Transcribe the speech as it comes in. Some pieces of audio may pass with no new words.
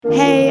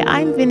Hey,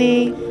 I'm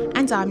Vinny,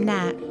 And I'm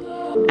Nat.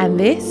 and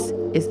this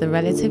is the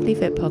Relatively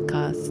Fit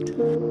podcast.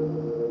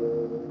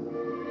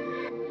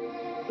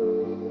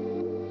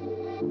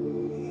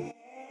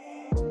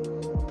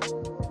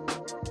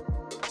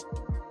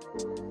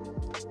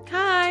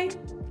 Hi,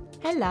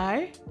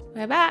 Hello.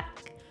 we're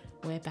back.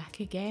 We're back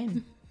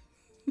again.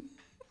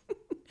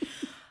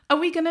 Are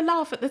we going to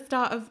laugh at the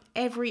start of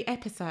every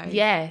episode?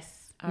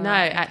 Yes. All No,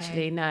 right, okay.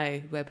 actually,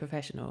 no, we're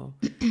professional.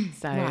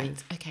 So,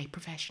 Right. Okay,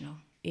 professional.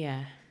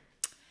 yeah.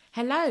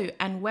 Hello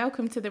and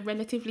welcome to the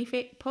Relatively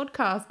Fit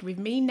podcast with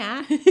me,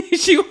 Nat.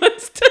 She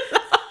wants to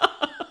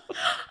laugh.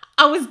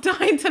 I was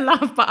dying to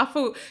laugh, but I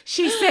thought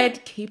she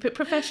said keep it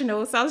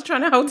professional, so I was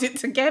trying to hold it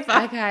together.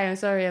 Okay, I'm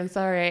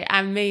sorry.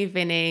 And me,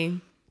 Vinny,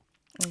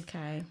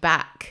 Okay.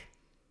 back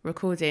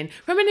recording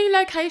from a new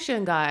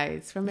location,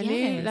 guys. From a new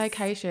Yes.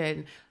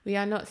 location. We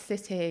are not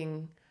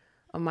sitting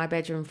on my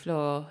bedroom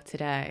floor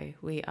today.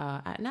 We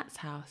are at Nat's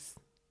house.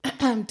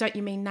 Don't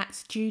you mean Nat's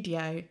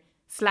studio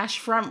 /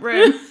 front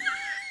room?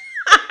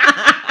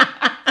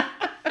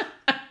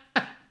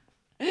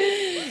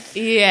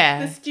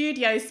 Yeah. The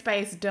studio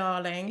space,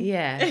 darling.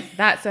 Yeah,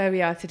 that's where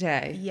we are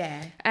today.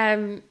 Yeah.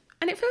 And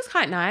it feels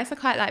quite nice. I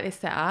quite like this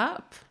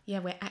setup. Yeah,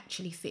 we're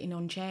actually sitting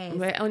on chairs.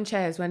 We're on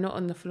chairs. We're not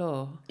on the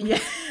floor. Yeah.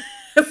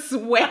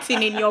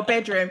 Sweating in your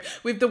bedroom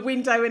with the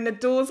window and the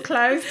doors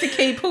closed to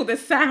keep all the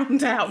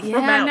sound out from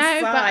outside.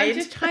 No, but I'm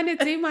just trying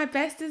to do my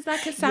best as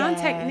like a sound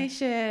Yeah.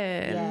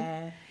 technician.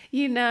 Yeah.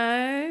 You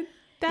know,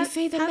 that's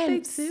see the how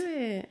lengths? they do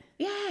it.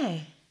 Yeah.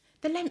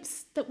 The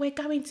lengths that we're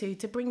going to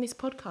bring this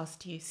podcast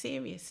to you,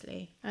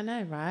 seriously. I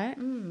know, right?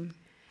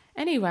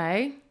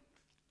 Anyway,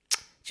 do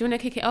you want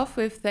to kick it off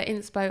with the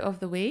inspo of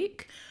the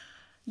week?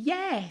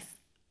 Yes.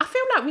 I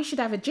feel like we should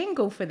have a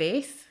jingle for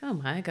this. Oh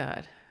my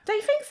God. Don't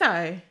you think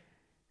so?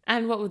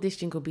 And what will this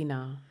jingle be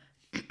now?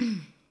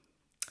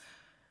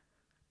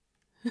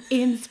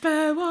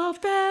 Inspo of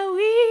the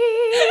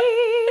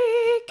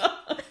week.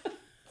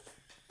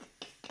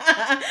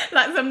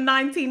 Like some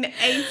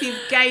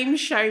 1980s game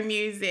show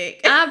music.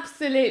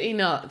 Absolutely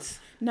not.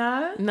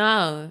 No?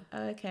 No,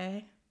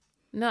 Okay.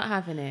 not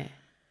having it.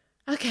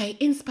 Okay,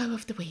 inspo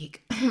of the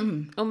week.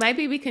 Or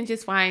maybe we can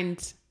just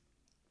find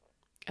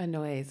a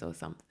noise or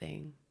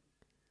something.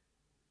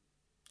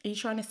 Are you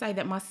trying to say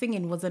that my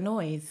singing was a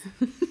noise?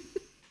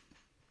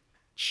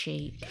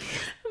 Cheap.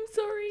 I'm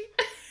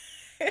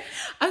sorry.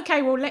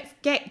 Okay, well, let's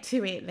get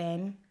to it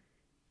then.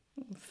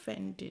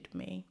 Offended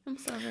me. I'm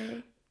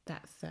sorry.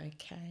 That's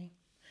okay.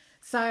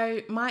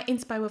 So, my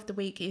inspo of the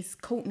week is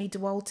Courtney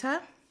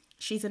Dauwalter.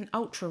 She's an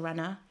ultra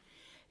runner.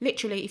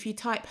 Literally, if you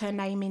type her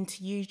name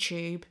into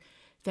YouTube,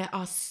 there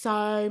are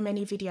so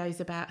many videos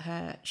about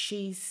her.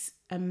 She's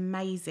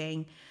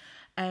amazing.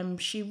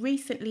 She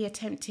recently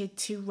attempted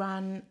to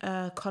run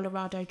a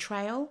Colorado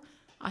Trail.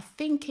 I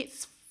think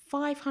it's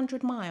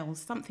 500 miles,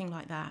 something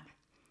like that.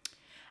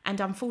 And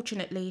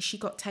unfortunately, she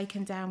got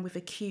taken down with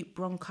acute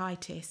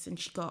bronchitis and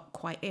she got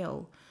quite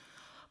ill.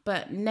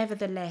 But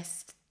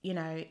nevertheless, you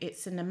know,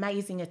 it's an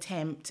amazing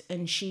attempt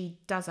and she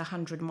does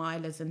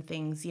 100-milers and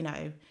things, you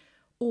know,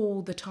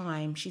 all the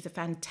time. She's a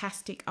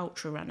fantastic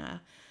ultra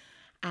runner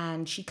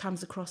and she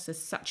comes across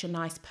as such a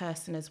nice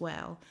person as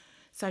well.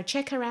 So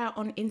check her out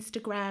on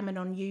Instagram and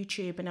on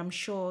YouTube and I'm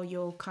sure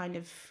you'll kind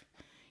of,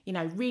 you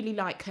know, really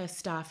like her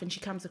stuff and she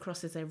comes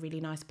across as a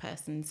really nice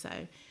person.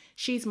 So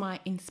she's my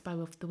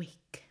inspo of the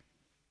week.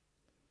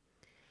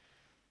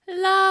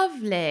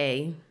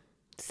 Lovely.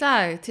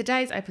 So,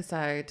 today's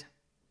episode.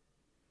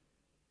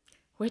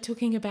 We're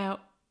talking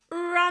about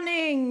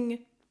running.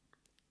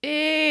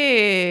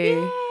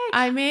 Ew.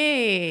 I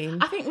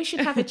mean. I think we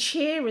should have a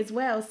cheer as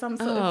well, some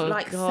sort Oh, of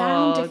like God.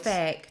 sound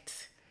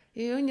effect.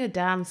 You and your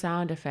damn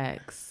sound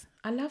effects.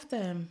 I love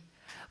them.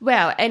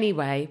 Well,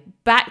 anyway,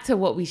 back to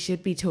what we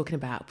should be talking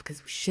about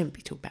because we shouldn't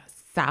be talking about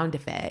sound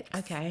effects.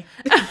 Okay.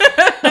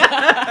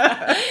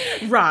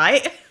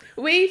 Right.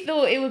 We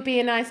thought it would be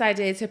a nice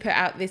idea to put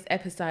out this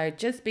episode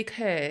just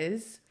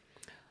because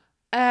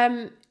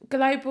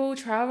Global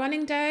Trail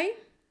Running Day,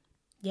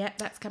 Yeah,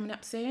 that's coming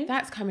up soon.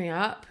 that's coming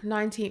up,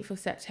 19th of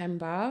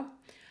September.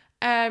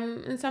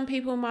 And some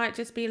people might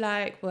just be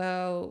like,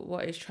 well,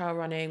 what is trail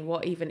running?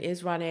 What even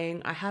is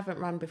running? I haven't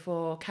run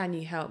before. Can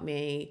you help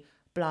me?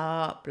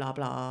 Blah, blah,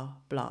 blah,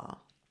 blah.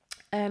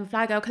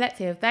 Fly Girl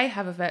Collective, they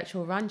have a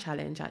virtual run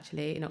challenge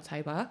actually in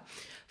October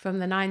from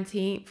the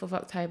 19th of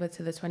October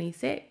to the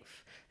 26th.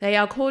 They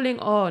are calling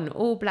on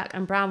all black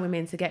and brown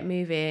women to get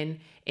moving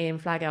in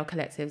Fly Girl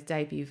Collective's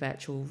debut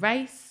virtual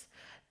race.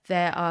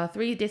 There are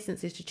 3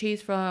 distances to choose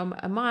from,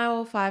 a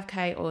mile,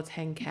 5K or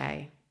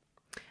 10K.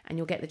 And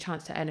you'll get the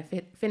chance to earn a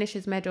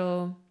finisher's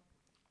medal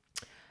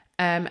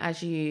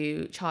as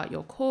you chart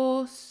your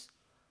course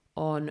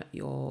on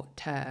your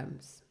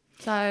terms.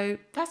 So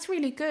That's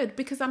really good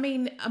because, I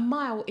mean, a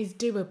mile is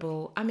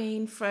doable. I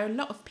mean, for a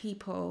lot of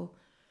people,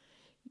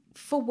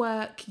 for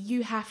work,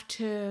 you have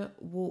to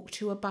walk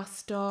to a bus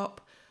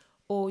stop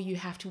or you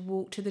have to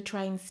walk to the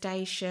train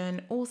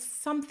station or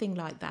something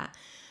like that.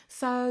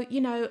 So,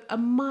 you know, a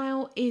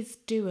mile is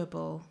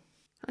doable.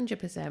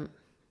 100%.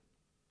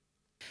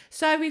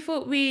 So we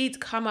thought we'd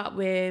come up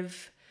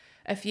with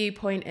a few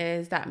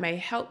pointers that may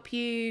help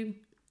you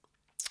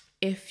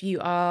if you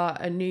are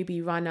a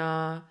newbie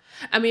runner.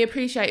 And we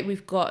appreciate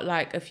we've got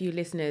like a few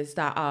listeners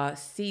that are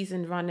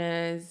seasoned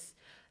runners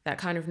that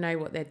kind of know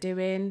what they're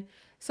doing.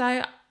 So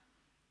I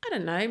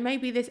don't know,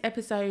 maybe this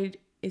episode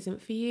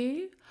isn't for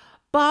you,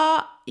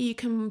 but you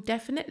can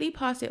definitely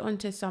pass it on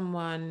to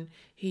someone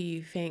who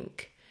you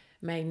think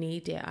may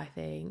need it, I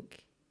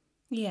think.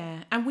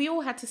 Yeah, and we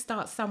all had to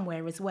start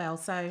somewhere as well.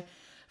 So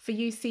for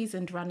you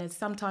seasoned runners,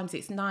 sometimes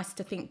it's nice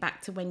to think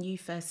back to when you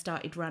first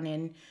started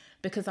running,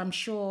 because I'm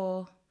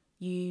sure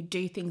you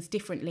do things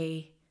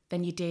differently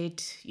than you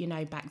did,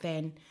 back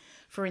then.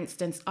 For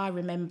instance, I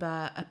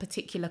remember a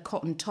particular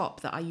cotton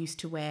top that I used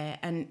to wear,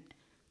 and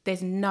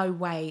there's no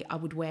way I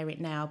would wear it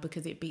now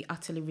because it'd be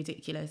utterly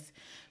ridiculous,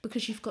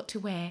 because you've got to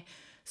wear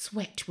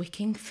sweat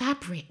wicking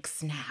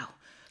fabrics now.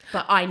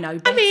 But I know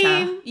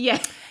better. Yeah.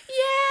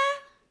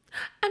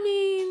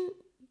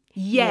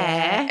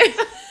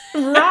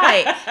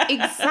 Right,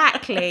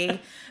 exactly.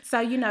 So,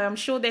 I'm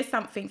sure there's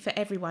something for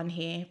everyone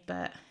here,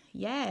 but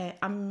yeah,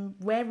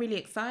 we're really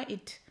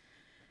excited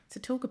to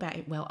talk about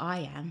it. Well,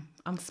 I am.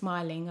 I'm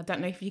smiling. I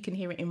don't know if you can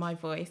hear it in my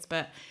voice,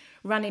 but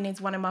running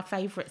is one of my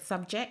favourite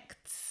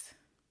subjects.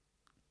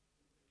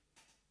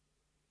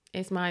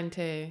 It's mine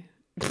too.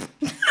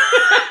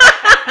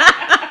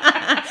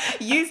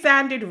 You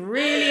sounded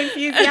really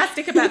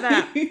enthusiastic about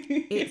that.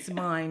 It's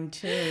mine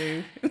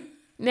too.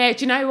 No,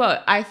 do you know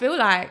what? I feel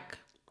like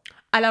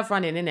I love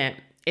running, innit?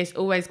 It's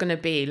always going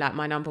to be like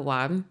my number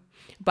one.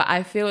 But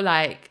I feel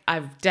like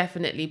I've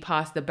definitely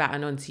passed the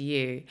baton on to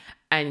you.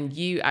 And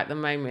you at the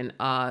moment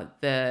are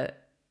the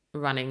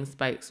running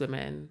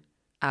spokeswoman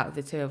out of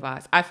the two of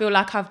us. I feel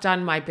like I've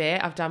done my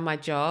bit. I've done my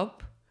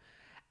job.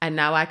 And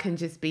now I can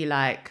just be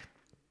like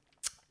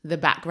the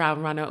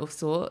background runner of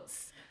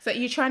sorts. So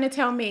you're trying to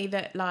tell me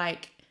that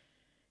like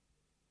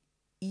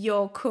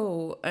you're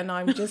cool and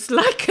I'm just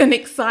like an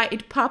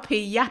excited puppy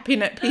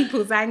yapping at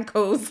people's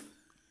ankles?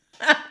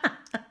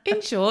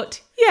 In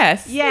short,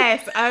 yes.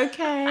 Yes,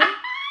 okay. No,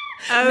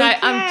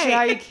 I'm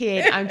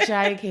joking.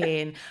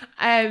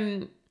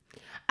 I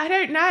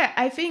don't know.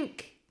 I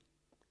think,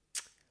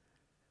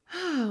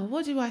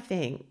 what do I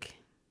think?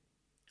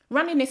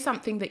 Running is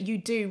something that you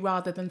do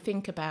rather than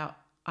think about,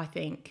 I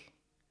think.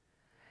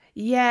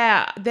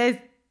 Yeah, there's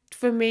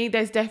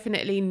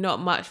definitely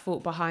not much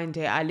thought behind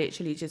it. I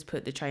literally just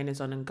put the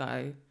trainers on and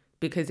go,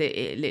 because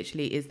it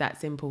literally is that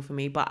simple for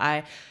me. But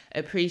I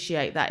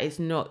appreciate that it's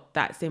not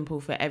that simple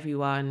for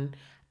everyone.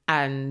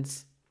 And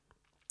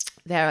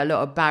there are a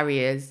lot of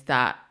barriers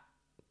that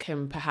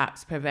can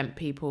perhaps prevent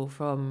people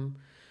from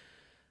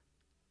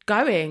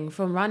running,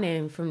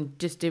 from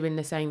just doing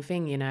the same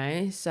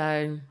thing,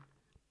 So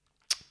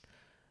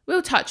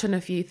we'll touch on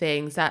a few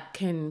things that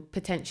can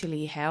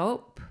potentially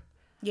help.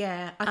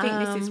 Yeah, I think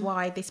this is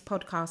why this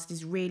podcast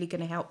is really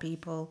going to help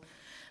people,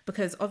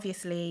 because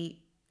obviously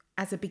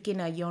as a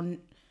beginner,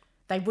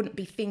 they wouldn't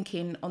be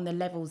thinking on the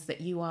levels that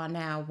you are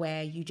now,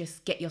 where you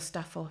just get your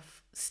stuff on.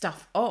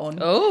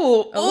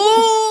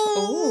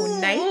 Oh,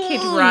 naked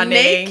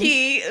running.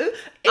 Naked.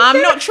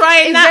 I'm not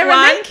trying that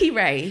one. Is there a naked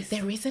race?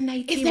 There is a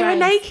naked race. Is there a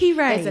naked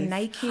race? There's a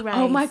naked race.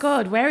 Oh my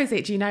God, where is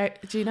it? Do you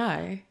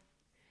know?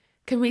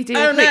 Can we do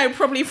no,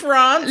 probably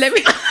France. Let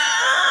me...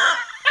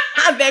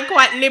 They're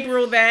quite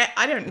liberal there.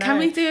 I don't know. Can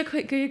we do a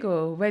quick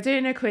Google? We're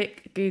doing a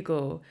quick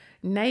Google.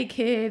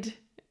 Naked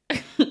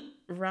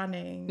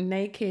running.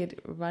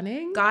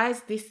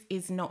 Guys, this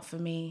is not for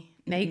me.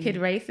 Naked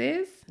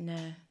races?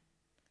 No.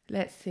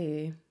 Let's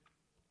see.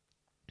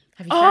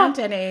 Have you found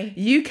any?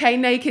 UK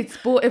Naked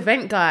Sport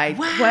Event Guide.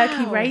 Wow.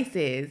 Quirky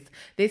races.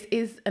 This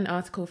is an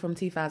article from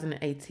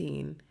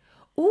 2018.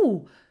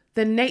 Ooh,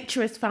 the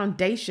Naturist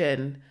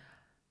Foundation.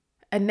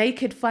 A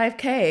naked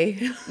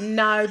 5K.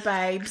 No,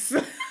 babes.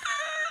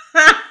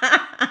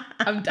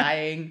 I'm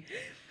dying.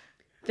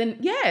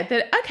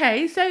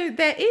 Okay, so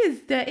there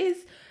is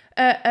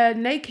a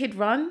naked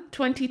run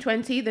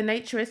 2020, the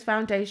Naturist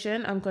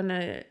Foundation. I'm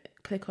gonna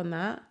click on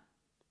that.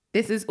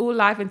 This is all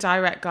live and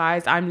direct,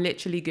 guys. I'm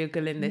literally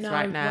Googling this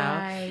right now.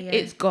 Way.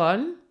 It's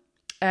gone.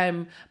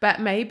 But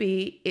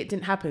maybe it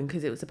didn't happen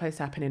because it was supposed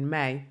to happen in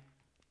May.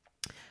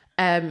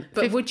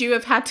 But would you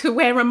have had to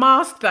wear a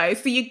mask though?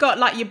 So you got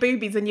like your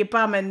boobies and your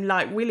bum and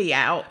like willy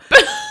out.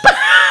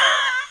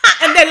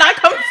 And they're like,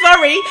 I'm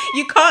sorry,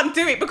 you can't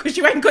do it because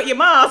you ain't got your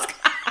mask.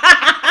 No,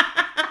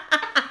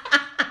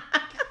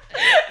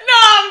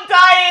 I'm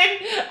dying.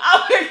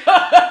 Oh my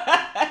God.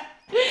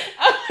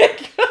 Oh my God.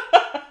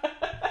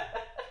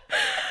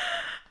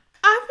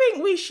 I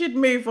think we should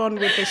move on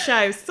with the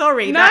show.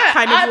 Sorry, that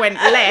kind of went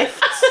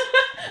left.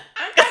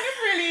 I'm kind of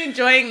really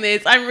enjoying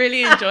this. I'm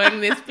really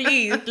enjoying this.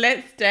 Please,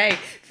 let's stay.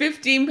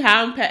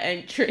 £15 per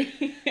entry.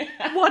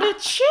 What a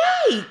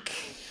cheek.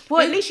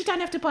 Well, at least you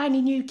don't have to buy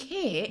any new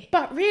kit.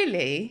 But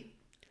really,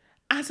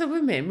 As a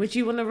woman, would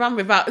you want to run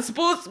without a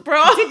sports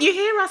bra? Did you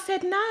hear I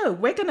said no?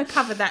 We're going to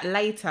cover that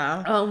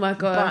later. Oh my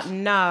gosh. But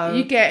no.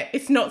 You get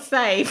It's not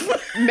safe.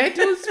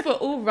 medals for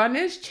all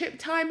runners, chip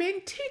timing,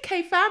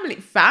 2K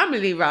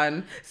family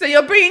run. So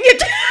you're bringing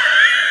it.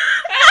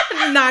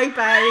 No,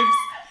 babes.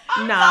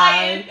 No.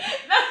 I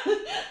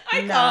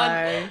can't.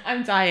 No.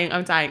 I'm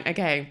dying.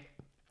 Okay.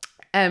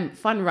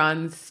 Fun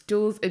runs,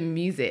 stalls and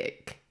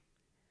music.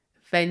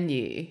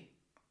 Venue.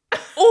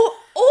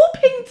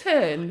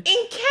 Orpington.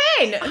 In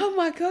Kent. Oh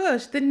my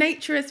gosh, the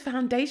Naturist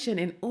Foundation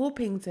in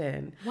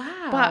Orpington.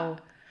 Wow.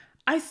 But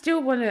I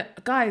still want to,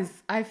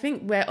 guys, I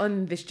think we're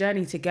on this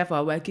journey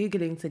together. We're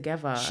Googling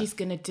together. She's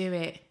going to do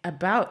it.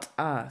 About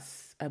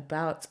us.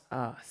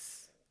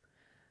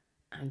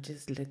 I'm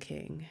just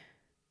looking.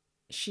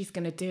 She's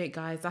going to do it,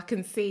 guys. I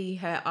can see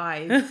her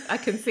eyes. I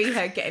can see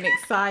her getting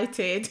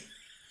excited.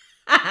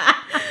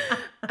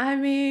 I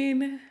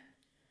mean...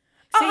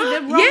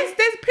 yes,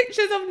 there's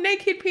pictures of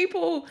naked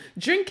people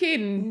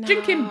drinking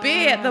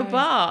beer at the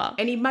bar.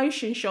 Any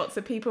motion shots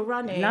of people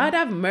running? Lord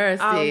have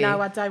mercy. Oh,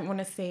 no, I don't want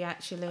to see,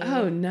 actually.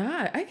 Oh,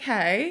 no.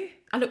 Okay.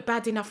 I look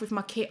bad enough with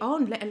my kit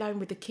on, let alone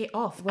with the kit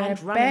off Where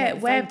and running at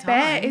the same time.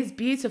 bare is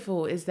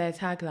beautiful is their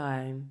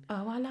tagline.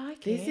 Oh, I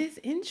like This it. is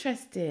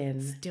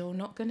interesting. Still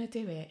not going to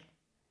do it.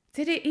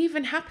 Did it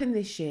even happen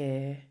this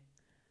year?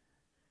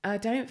 I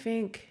don't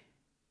think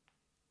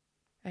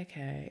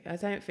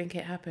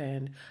it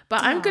happened.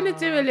 But I'm going to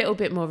do a little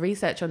bit more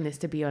research on this,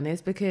 to be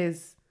honest,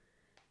 because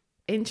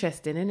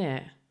interesting, isn't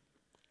it?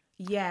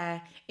 Yeah,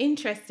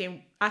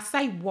 interesting. I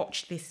say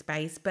watch this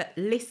space, but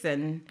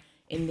listen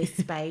in this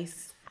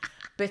space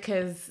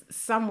because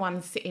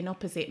someone sitting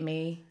opposite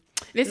me.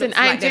 Listen, looks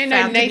I like ain't they doing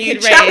no found a new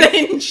naked race.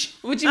 challenge.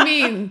 What do you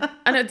mean?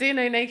 I don't do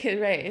no naked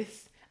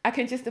race. I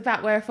can just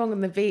about wear a thong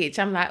on the beach.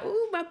 I'm like,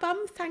 ooh, my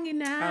bum's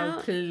hanging out.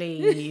 Oh,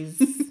 please.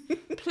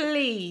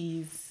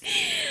 Please.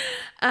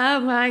 Oh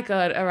my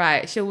God. All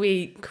right. Shall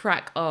we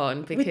crack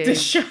on? Because With the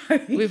show.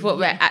 with what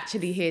we're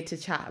actually here to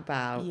chat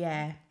about.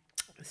 Yeah.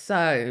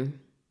 So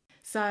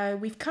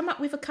we've come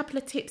up with a couple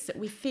of tips that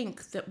we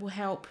think that will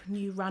help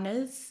new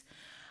runners.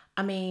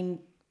 I mean,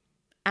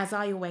 as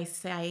I always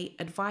say,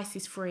 advice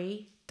is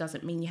free.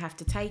 Doesn't mean you have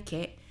to take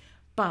it.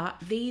 But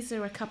these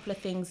are a couple of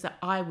things that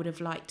I would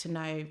have liked to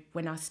know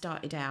when I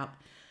started out.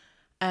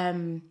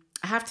 I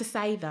have to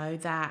say, though,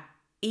 that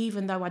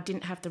even though I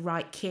didn't have the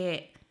right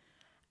kit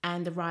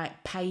and the right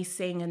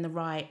pacing and the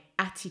right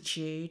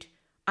attitude,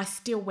 I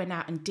still went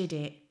out and did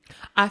it.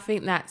 I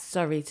think that's,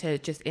 sorry to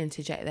just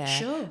interject there.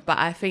 Sure. But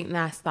I think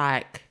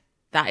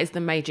that is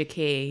the major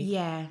key.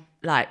 Yeah.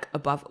 Like,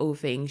 above all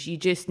things, you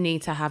just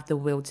need to have the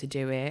will to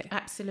do it.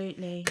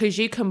 Absolutely. Because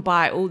you can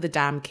buy all the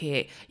damn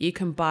kit. You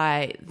can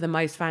buy the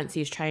most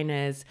fanciest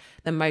trainers,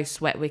 the most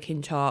sweat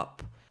wicking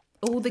top.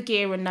 All the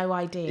gear and no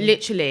idea.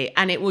 Literally.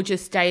 And it will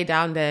just stay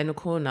down there in the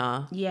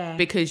corner. Yeah.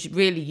 Because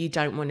really you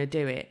don't want to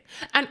do it.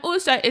 And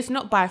also, it's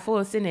not by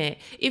force, innit?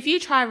 If you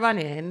try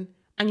running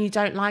and you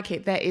don't like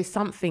it, there is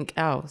something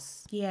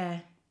else. Yeah.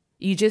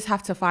 You just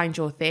have to find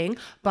your thing.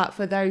 But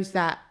for those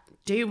that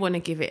do want to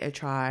give it a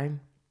try,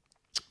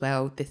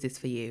 well, this is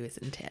for you,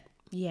 isn't it?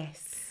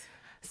 Yes.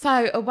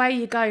 So away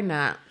you go,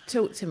 Nat.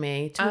 Talk to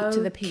me. Talk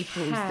to the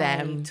peoples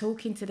them.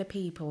 Talking to the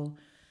people.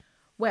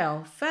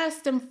 Well,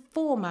 first and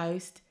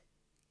foremost,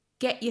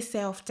 get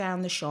yourself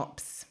down the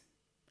shops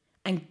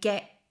and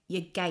get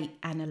your gait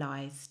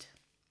analysed.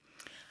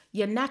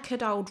 Your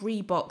knackered old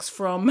Reeboks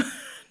from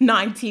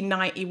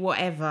 1990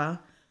 whatever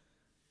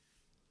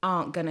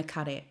aren't going to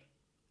cut it.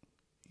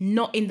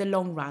 Not in the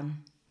long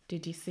run.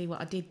 Did you see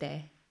what I did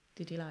there?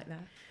 Did you like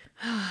that?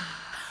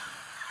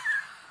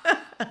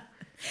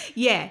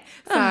 Yeah.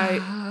 So,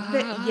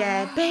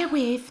 bear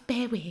with.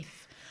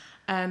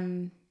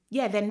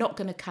 They're not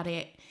going to cut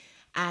it.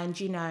 And,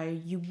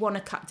 you want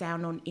to cut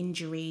down on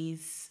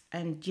injuries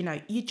and,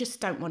 you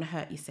just don't want to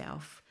hurt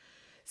yourself.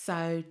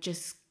 So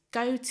just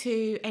go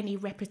to any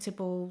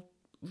reputable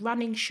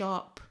running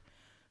shop,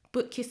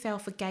 book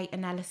yourself a gait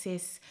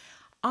analysis.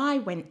 I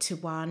went to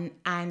one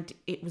and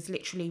it was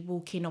literally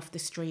walking off the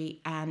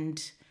street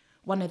and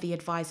one of the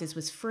advisors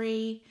was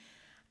free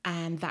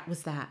and that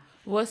was that.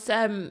 What's,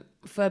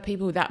 for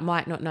people that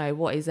might not know,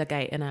 what is a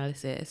gait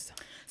analysis?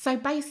 So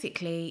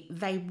basically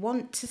they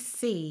want to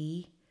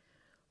see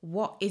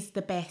what is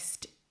the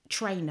best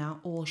trainer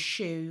or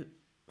shoe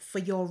for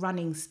your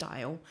running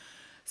style.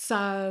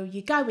 So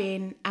you go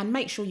in and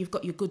make sure you've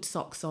got your good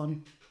socks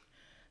on.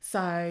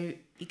 So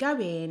you go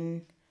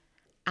in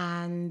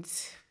and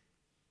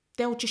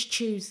they'll just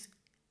choose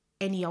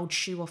any old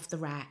shoe off the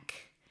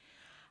rack.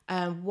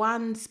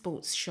 One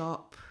sports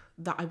shop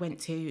that I went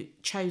to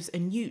chose a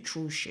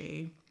neutral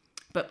shoe,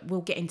 but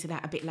we'll get into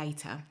that a bit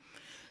later.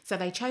 So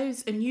they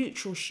chose a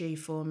neutral shoe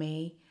for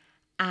me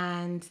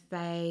and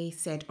they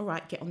said, all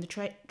right, get on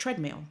the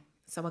treadmill.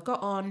 So I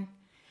got on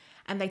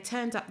and they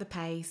turned up the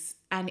pace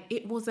and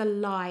it was a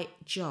light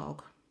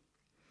jog.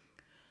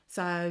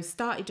 So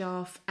started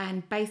off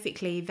and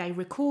basically they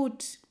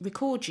record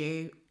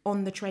you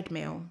on the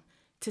treadmill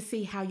to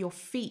see how your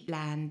feet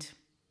land.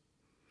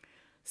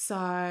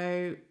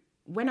 So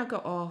when I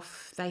got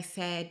off, they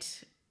said,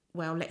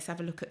 well, let's have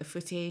a look at the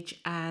footage.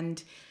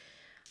 And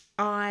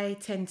I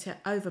tend to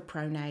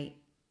overpronate.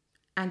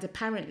 And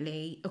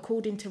apparently,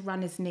 according to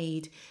Runners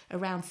Need,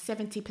 around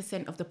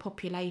 70% of the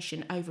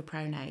population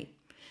overpronate.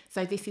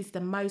 So this is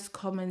the most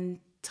common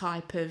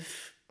type of,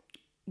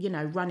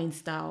 running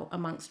style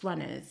amongst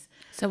runners.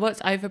 So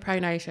what's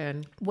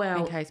overpronation?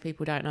 Well, in case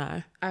people don't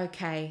know.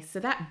 Okay, so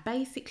that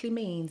basically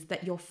means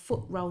that your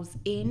foot rolls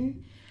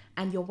in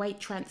and your weight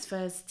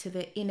transfers to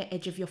the inner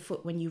edge of your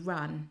foot when you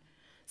run.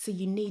 So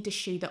you need a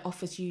shoe that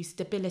offers you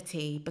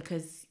stability,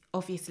 because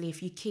obviously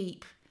if you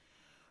keep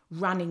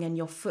running and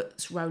your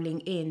foot's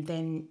rolling in,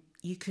 then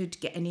you could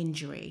get an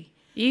injury.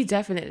 You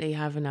definitely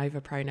have an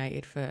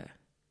overpronated foot.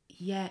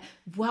 Yeah,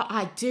 well,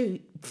 I do.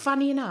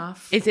 Funny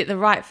enough. Is it the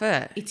right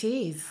foot? It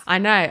is. I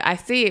know. I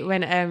see it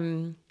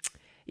when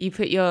you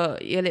put your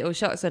little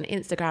shots on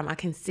Instagram. I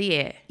can see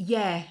it.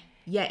 Yeah,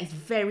 it's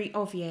very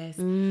obvious.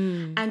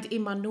 And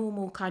in my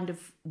normal kind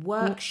of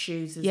work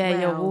shoes as well.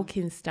 Yeah, your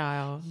walking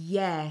style.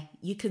 Yeah,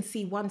 you can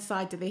see one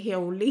side of the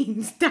heel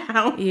leans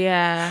down.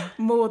 Yeah.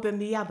 More than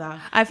the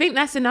other. I think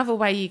that's another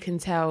way you can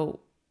tell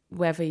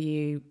whether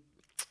you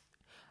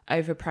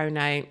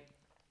overpronate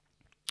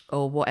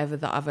or whatever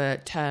the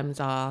other terms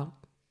are.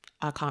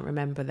 I can't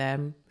remember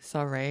them.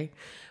 Sorry.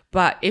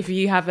 But if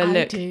you have a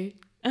look. I do.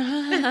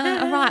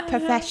 All right,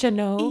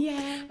 professional.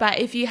 Yeah. But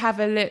if you have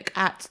a look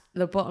at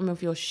the bottom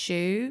of your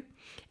shoe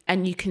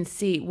and you can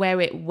see where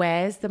it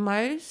wears the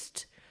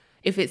most,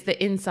 if it's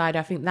the inside,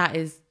 I think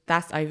that's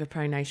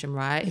overpronation,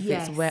 right? If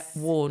Yes. it's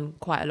worn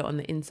quite a lot on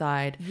the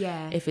inside.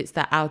 Yeah. If it's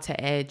the outer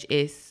edge,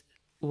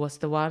 what's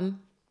the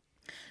one?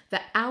 The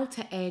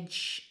outer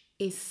edge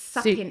is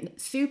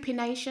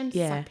supination.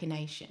 Yeah.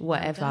 Supination.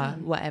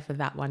 Whatever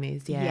that one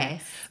is. Yeah.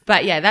 Yes.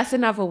 But yeah, that's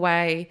another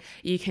way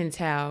you can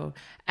tell.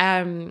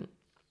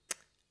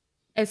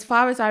 As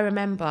far as I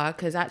remember,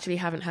 because I actually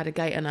haven't had a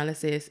gait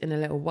analysis in a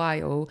little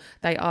while,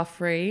 they are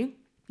free.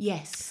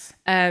 Yes.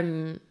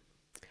 But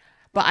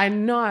I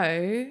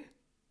know,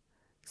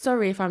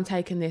 sorry if I'm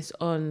taking this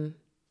on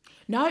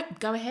No,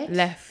 go ahead.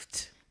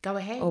 left Go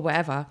ahead. or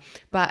whatever,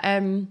 but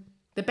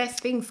The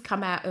best things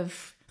come out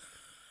of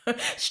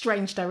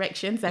strange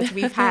directions, as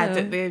we've had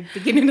at the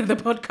beginning of the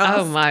podcast.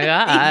 oh my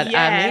God,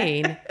 Yeah. I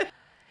mean,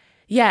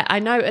 yeah, I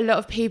know a lot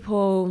of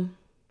people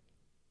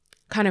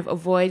kind of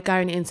avoid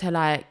going into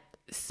like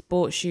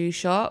sports shoe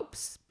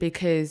shops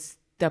because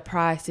the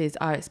prices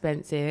are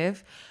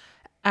expensive.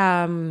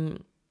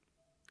 But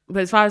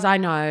as far as I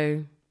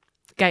know,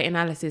 gait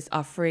analysis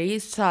are free.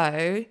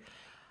 So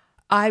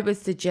I would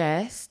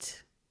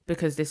suggest,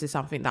 because this is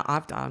something that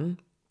I've done,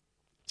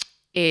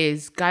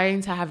 is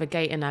going to have a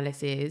gait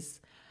analysis,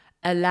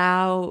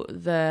 allow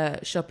the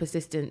shop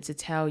assistant to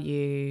tell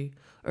you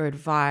or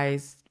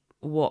advise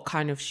what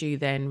kind of shoe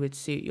then would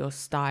suit your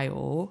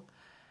style.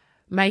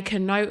 Make a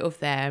note of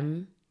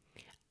them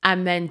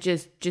and then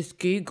just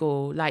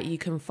Google. Like, you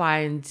can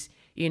find,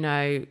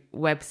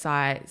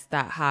 websites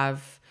that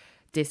have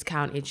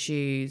discounted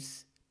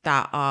shoes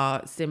that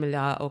are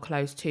similar or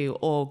close to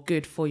or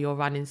good for your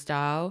running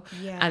style.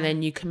 Yeah. And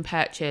then you can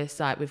purchase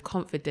like with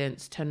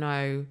confidence to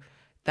know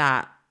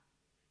that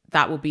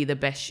will be the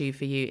best shoe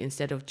for you,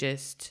 instead of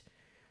just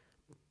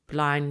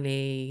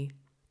blindly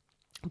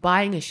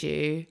buying a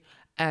shoe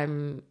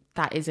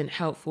that isn't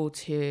helpful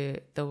to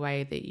the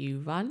way that you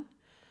run.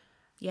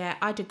 Yeah,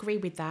 I'd agree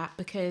with that,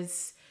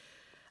 because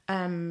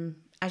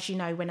as you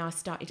know, when I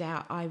started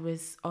out, I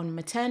was on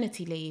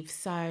maternity leave.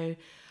 So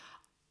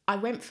I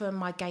went for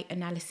my gait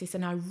analysis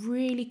and I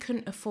really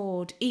couldn't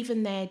afford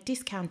even their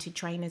discounted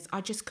trainers.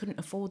 I just couldn't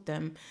afford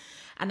them.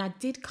 And I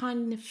did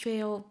kind of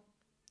feel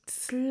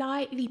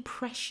slightly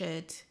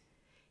pressured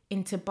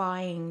into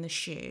buying the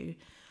shoe.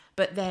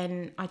 But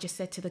then I just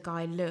said to the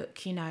guy, look,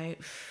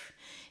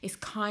 it's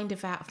kind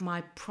of out of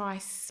my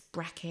price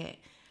bracket.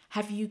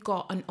 Have you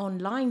got an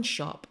online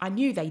shop? I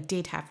knew they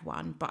did have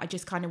one, but I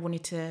just kind of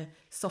wanted to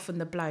soften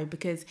the blow,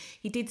 because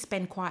he did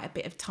spend quite a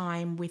bit of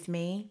time with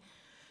me.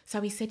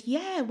 So he said,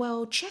 yeah,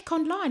 well, check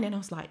online. And I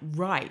was like,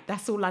 right,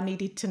 that's all I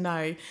needed to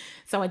know.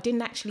 So I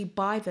didn't actually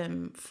buy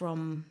them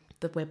from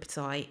the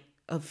website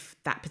of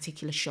that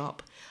particular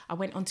shop. I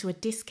went onto a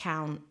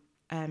discount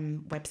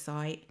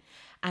website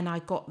and I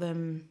got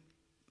them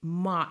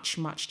much,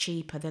 much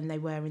cheaper than they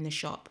were in the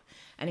shop.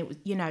 And it was,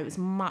 it was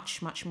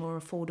much, much more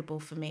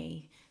affordable for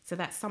me. So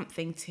that's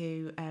something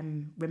to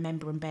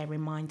remember and bear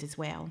in mind as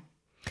well.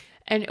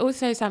 And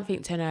also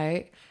something to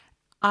note,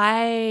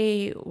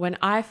 when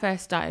I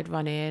first started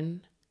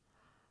running,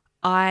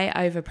 I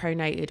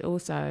overpronated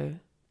also.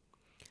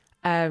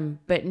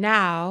 But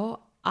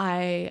now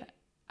I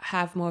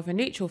have more of a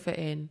neutral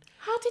footing.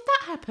 How did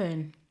that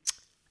happen?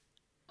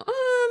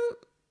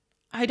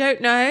 I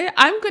don't know.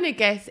 I'm going to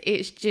guess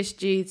it's just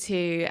due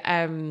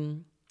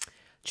to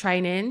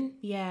training.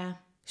 Yeah.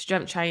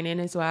 Strength training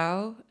as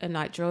well, and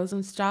like drills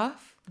and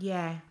stuff.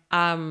 Yeah.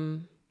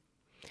 And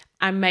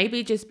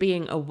maybe just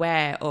being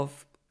aware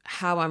of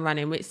how I'm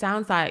running, which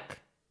sounds like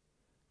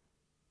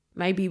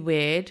maybe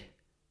weird,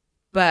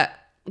 but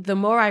the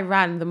more I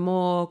ran, the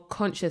more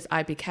conscious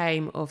I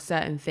became of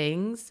certain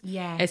things.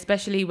 Yeah.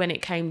 Especially when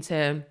it came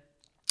to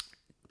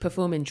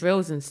performing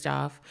drills and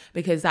stuff,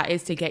 because that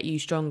is to get you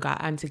stronger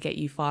and to get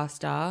you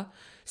faster.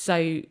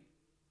 So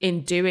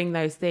in doing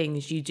those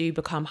things, you do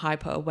become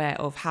hyper aware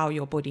of how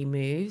your body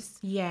moves.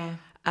 Yeah.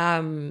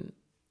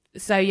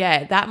 So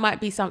yeah, that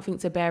might be something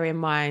to bear in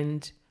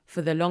mind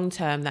for the long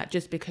term, that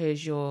just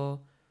because you're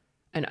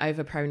an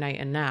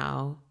overpronator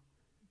now,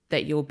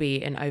 that you'll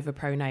be an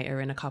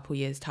overpronator in a couple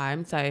years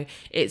time. So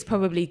it's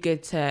probably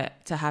good to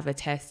have a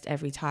test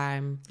every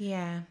time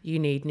you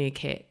need new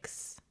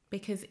kicks.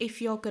 Because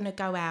if you're going to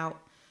go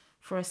out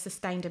for a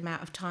sustained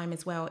amount of time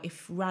as well,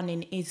 if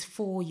running is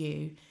for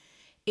you,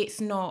 it's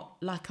not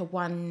like a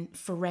one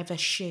forever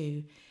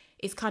shoe.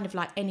 It's kind of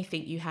like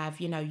anything you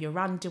have, you know, your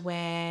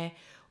underwear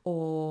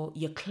or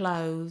your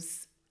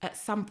clothes. At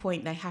some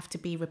point, they have to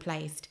be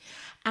replaced.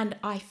 And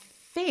I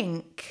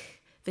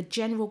think the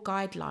general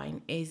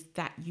guideline is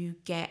that you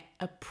get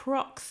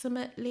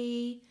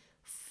approximately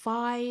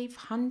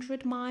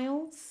 500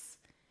 miles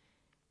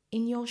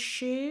in your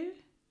shoe.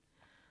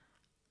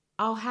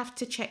 I'll have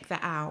to check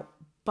that out,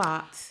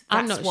 but that's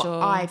I'm not what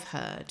sure. I've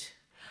heard.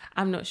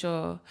 I'm not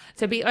sure.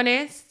 To be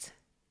honest,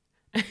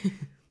 I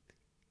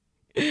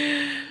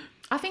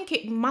think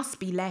it must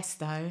be less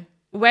though.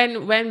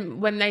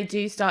 when they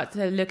do start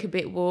to look a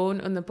bit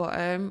worn on the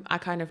bottom, I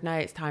kind of know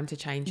it's time to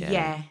change it.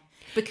 Yeah,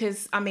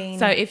 because I mean,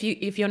 so if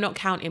you're not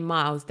counting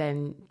miles,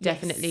 then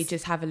definitely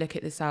just have a look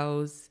at the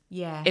soles.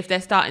 Yeah. If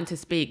they're starting to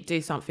speak,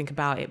 do something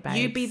about it, babes.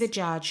 You be the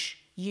judge.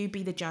 You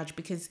be the judge,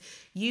 because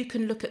you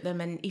can look at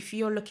them, and if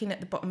you're looking at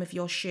the bottom of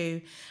your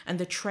shoe and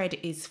the tread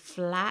is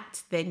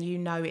flat, then you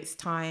know it's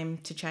time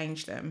to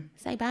change them.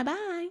 Say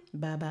bye-bye.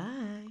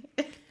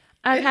 Bye-bye.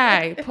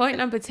 Okay, point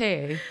number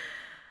 2.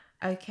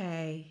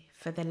 Okay,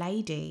 for the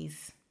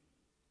ladies.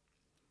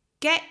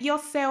 Get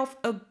yourself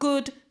a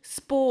good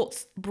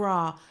sports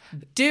bra.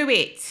 Do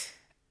it.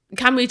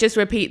 Can we just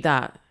repeat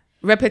that?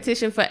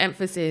 Repetition for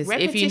emphasis.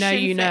 If you know,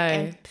 you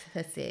know.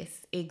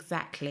 Emphasis,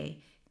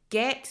 exactly.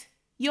 Get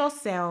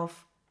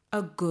yourself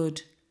a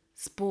good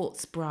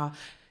sports bra.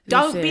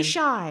 Don't be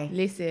shy.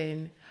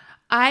 Listen,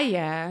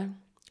 I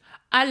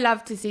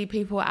love to see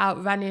people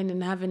out running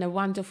and having a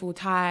wonderful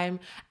time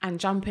and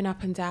jumping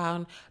up and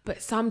down.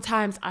 But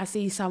sometimes I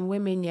see some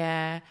women,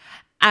 and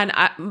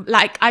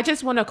I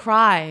just want to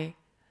cry.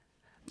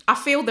 I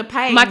feel the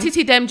pain. My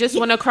titty them just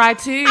want to cry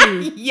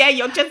too. Yeah,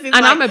 you're just... And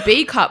I'm a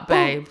B cup,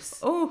 babes.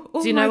 Oh,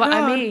 do you know what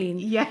God. I mean?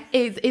 Yeah.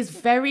 It's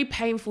very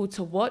painful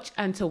to watch,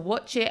 and to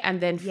watch it and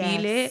then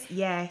feel it.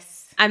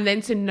 Yes. And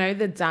then to know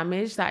the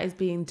damage that is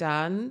being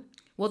done.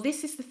 Well,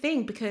 this is the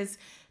thing, because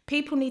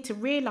people need to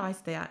realise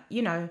that,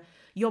 you know,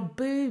 your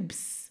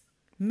boobs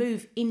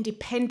move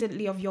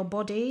independently of your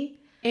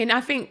body. In,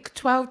 I think,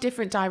 12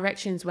 different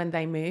directions when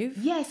they move.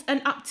 Yes,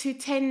 and up to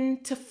 10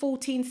 to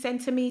 14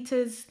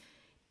 centimetres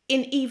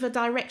in either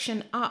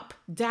direction, up,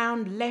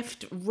 down,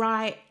 left,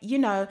 right, you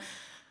know.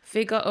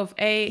 Figure of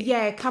 8.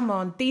 Yeah, come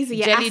on. These are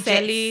your assets.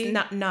 Jelly.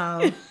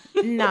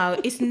 No,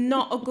 it's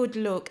not a good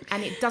look,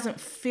 and it doesn't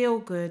feel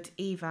good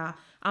either.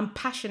 I'm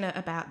passionate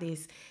about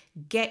this.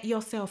 Get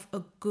yourself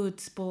a good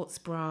sports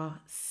bra.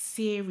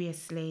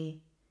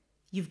 Seriously.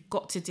 You've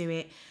got to do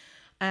it.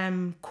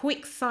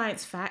 Quick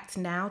science fact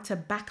now to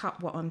back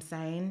up what I'm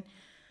saying.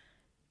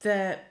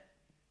 The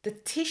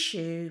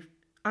tissue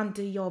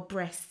under your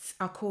breasts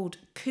are called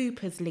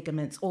Cooper's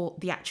ligaments, or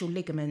the actual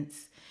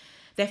ligaments.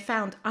 They're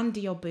found under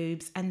your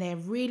boobs, and they're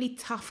really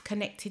tough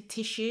connected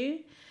tissue,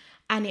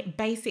 and it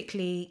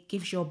basically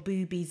gives your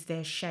boobies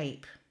their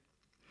shape,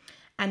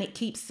 and it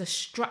keeps the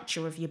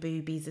structure of your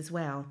boobies as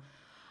well.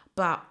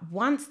 But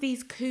once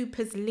these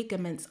Cooper's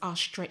ligaments are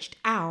stretched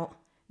out,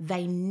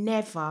 they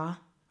never,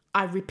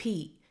 I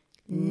repeat,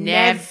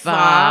 never,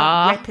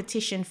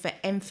 repetition for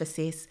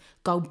emphasis,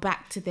 go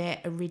back to their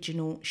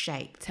original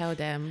shape. Tell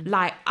them.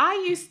 Like,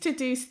 I used to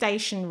do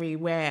stationery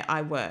where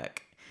I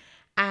work,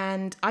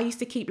 and I used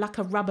to keep like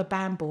a rubber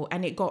band ball,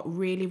 and it got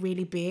really,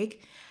 really big.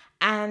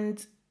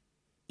 And,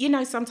 you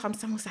know, sometimes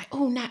someone would say,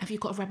 oh, Nat, have you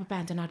got a rubber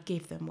band? And I'd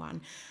give them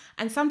one.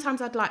 And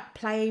sometimes I'd like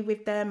play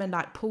with them and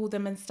like pull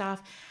them and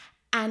stuff.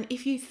 And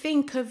if you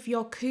think of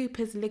your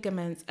Cooper's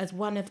ligaments as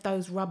one of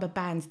those rubber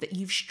bands that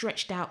you've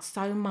stretched out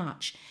so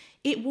much,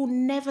 it will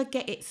never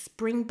get its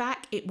spring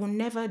back. It will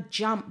never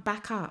jump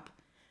back up.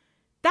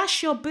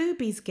 That's your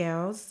boobies,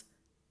 girls.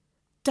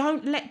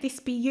 Don't let this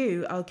be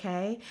you,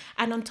 okay?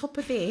 And on top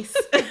of this,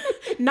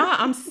 no,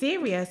 I'm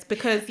serious,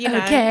 because, you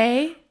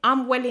know,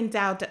 I'm well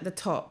endowed at the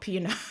top,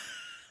 you know.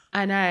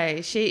 I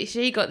know.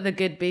 She got the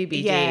good booby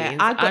yeah, jeans.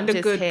 I got I'm the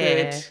just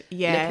good.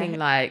 Yeah. Looking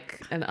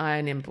like an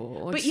ironing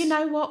board. But you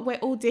know what? We're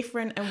all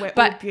different, and we're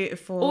all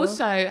beautiful.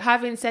 Also,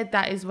 having said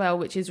that as well,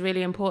 which is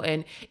really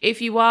important,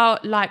 if you are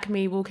like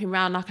me walking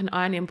around like an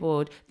ironing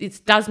board,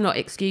 it does not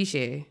excuse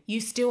you.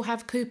 You still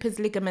have Cooper's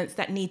ligaments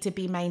that need to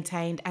be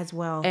maintained as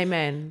well.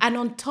 Amen. And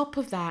on top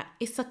of that,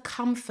 it's a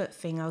comfort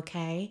thing,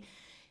 okay?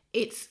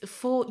 It's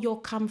for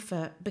your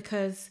comfort,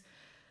 because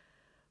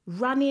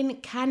running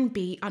can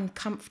be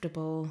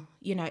uncomfortable.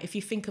 You know, if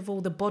you think of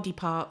all the body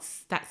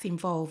parts that's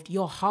involved,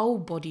 your whole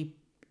body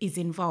is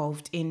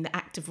involved in the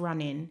act of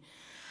running.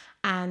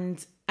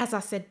 And as I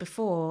said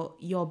before,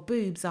 your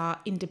boobs are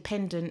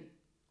independent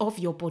of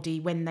your body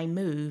when they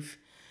move.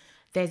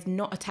 There's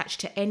not attached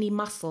to any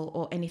muscle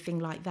or anything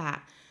like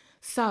that.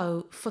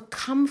 So for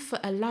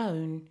comfort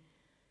alone,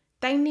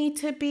 they need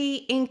to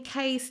be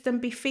encased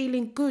and be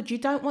feeling good. You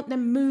don't want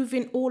them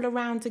moving all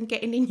around and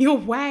getting in your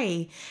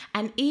way.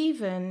 And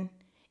even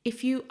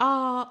if you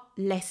are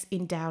less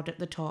endowed at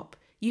the top,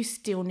 you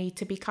still need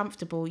to be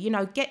comfortable. You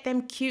know, get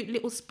them cute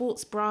little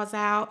sports bras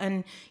out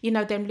and, you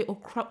know, them little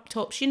crop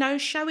tops, you know,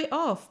 show it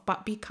off,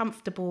 but be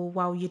comfortable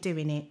while you're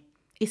doing it.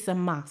 It's a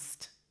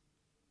must.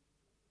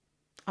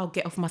 I'll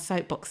get off my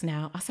soapbox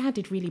now. I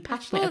sounded really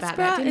passionate about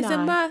that, didn't I? It's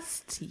a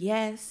must.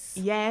 Yes.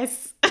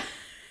 Yes.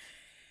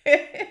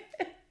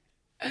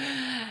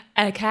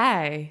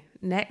 Okay,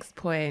 next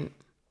point.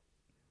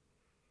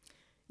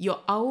 Your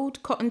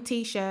old cotton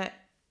t-shirt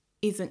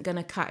isn't going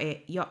to cut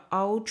it. Your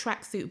old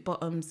tracksuit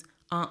bottoms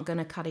aren't going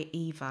to cut it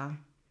either.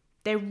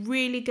 They're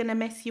really going to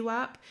mess you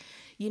up.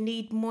 You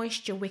need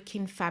moisture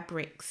wicking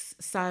fabrics.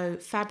 So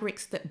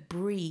fabrics that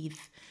breathe.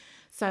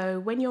 So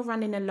when you're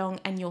running along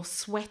and you're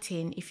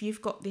sweating, if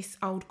you've got this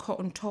old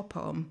cotton top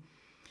on,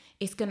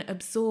 it's going to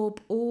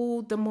absorb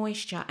all the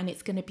moisture and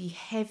it's going to be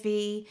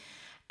heavy,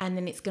 and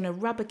then it's going to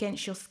rub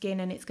against your skin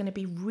and it's going to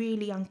be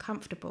really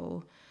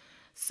uncomfortable.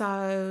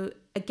 So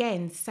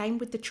again, same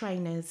with the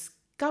trainers.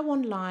 Go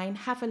online,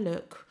 have a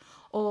look,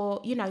 or,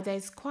 you know,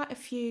 there's quite a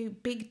few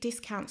big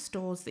discount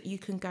stores that you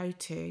can go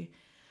to.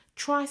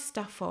 Try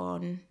stuff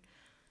on,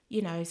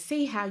 you know,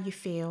 see how you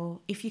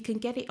feel. If you can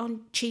get it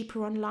on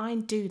cheaper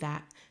online, do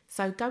that.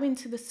 So go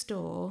into the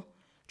store,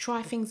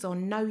 try things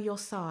on, know your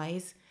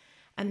size,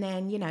 and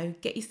then, you know,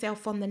 get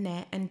yourself on the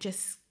net and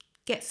just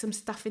get some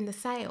stuff in the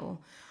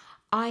sale.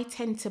 I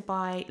tend to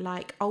buy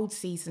like old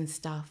season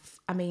stuff.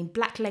 I mean,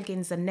 black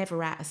leggings are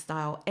never out of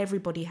style.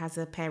 Everybody has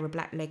a pair of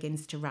black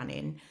leggings to run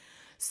in.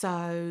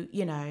 So,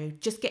 you know,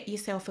 just get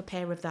yourself a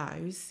pair of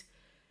those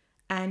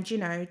and, you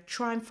know,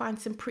 try and find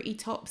some pretty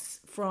tops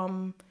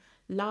from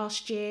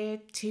last year,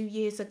 2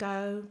 years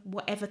ago,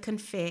 whatever can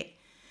fit.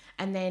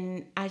 And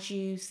then as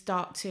you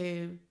start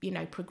to, you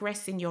know,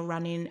 progress in your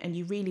running and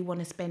you really want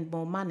to spend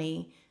more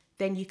money,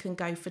 then you can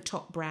go for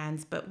top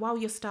brands. But while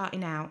you're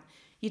starting out,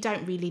 you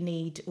don't really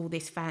need all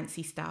this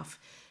fancy stuff.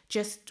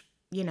 Just,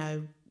 you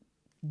know,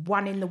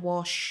 one in the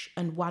wash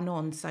and one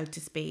on, so to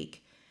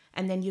speak.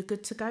 And then you're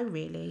good to go,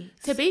 really.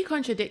 To be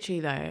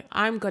contradictory, though,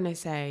 I'm going to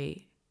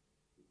say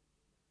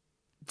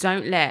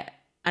don't let,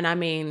 and I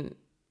mean,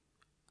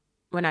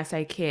 when I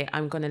say kit,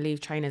 I'm going to leave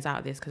trainers out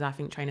of this because I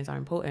think trainers are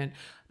important.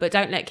 But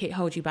don't let kit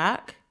hold you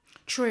back.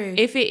 True.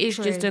 If it is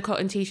just a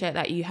cotton t-shirt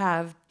that you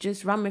have,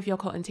 just run with your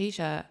cotton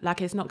t-shirt.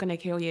 Like, it's not going to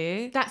kill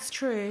you. That's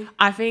true.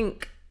 I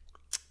think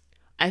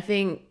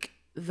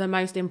the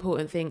most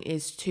important thing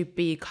is to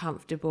be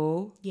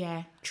comfortable.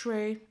 Yeah,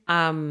 true.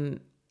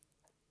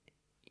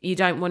 You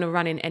don't want to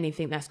run in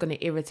anything that's going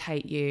to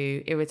irritate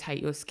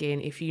your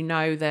skin. If you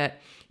know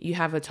that you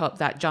have a top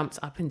that jumps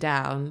up and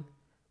down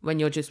when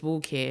you're just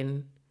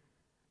walking,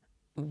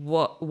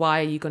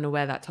 why are you going to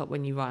wear that top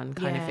when you run,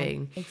 kind of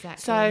thing?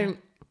 Exactly. So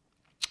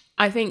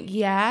I think,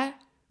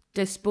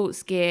 the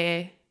sports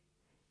gear,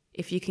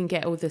 if you can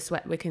get all the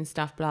sweat wicking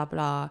stuff, blah,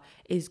 blah,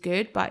 is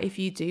good. But if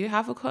you do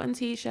have a cotton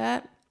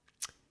t-shirt,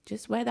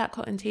 just wear that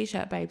cotton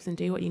t-shirt, babes, and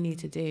do what you need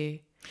to do.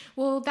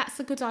 Well, that's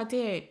a good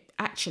idea,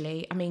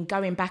 actually. I mean,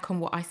 going back on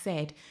what I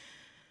said,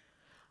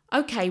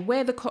 okay,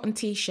 wear the cotton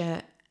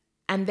t-shirt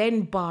and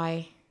then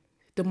buy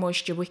the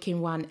moisture wicking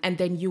one, and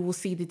then you will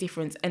see the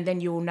difference, and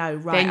then you'll know,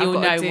 right? Then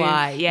you'll know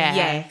why, yeah.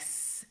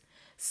 Yes.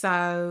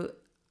 So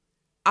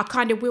I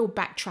kind of will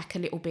backtrack a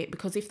little bit,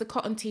 because if the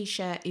cotton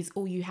t-shirt is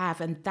all you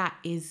have and that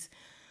is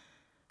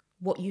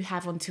what you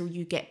have until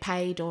you get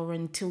paid or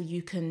until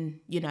you can,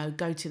 you know,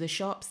 go to the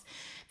shops,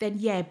 then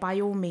by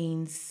all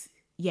means,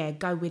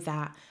 go with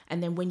that.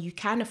 And then when you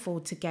can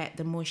afford to get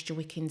the moisture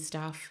wicking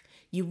stuff,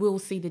 you will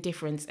see the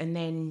difference. And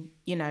then,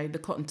 you know, the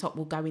cotton top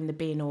will go in the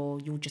bin, or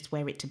you'll just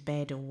wear it to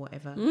bed or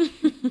whatever.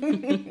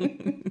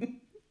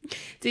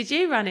 Did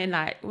you run in,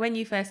 like, when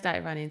you first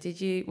started running,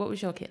 what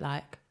was your kit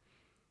like?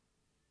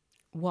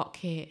 What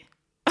kit?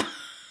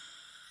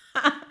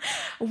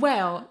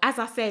 Well, as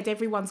I said,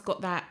 everyone's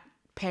got that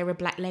pair of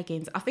black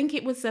leggings. I think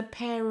it was a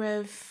pair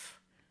of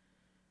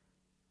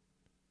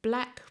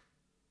black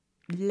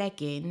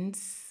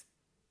leggings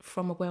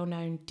from a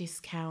well-known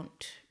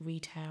discount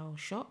retail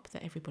shop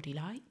that everybody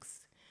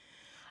likes.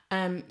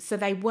 So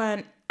they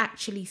weren't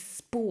actually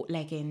sport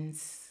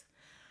leggings.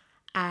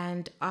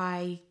 And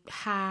I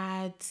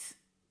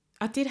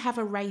did have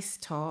a race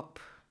top,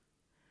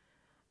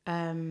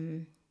 a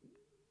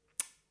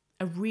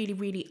really,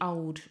 really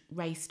old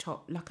race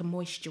top, like a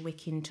moisture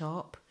wicking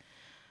top.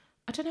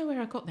 I don't know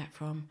where I got that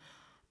from.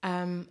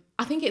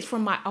 I think it's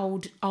from my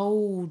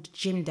old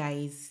gym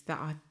days that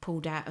I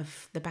pulled out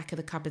of the back of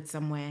the cupboard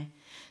somewhere.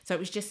 So it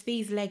was just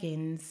these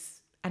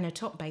leggings, and a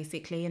top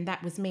basically, and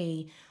that was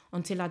me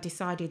until I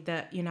decided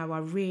that, you know, I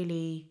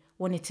really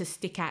wanted to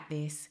stick at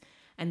this,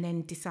 and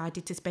then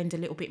decided to spend a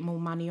little bit more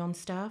money on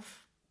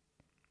stuff.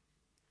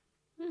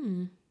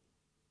 And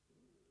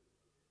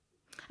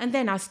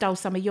then I stole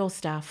some of your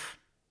stuff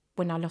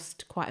when I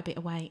lost quite a bit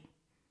of weight.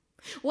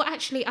 Well,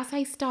 actually, I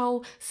say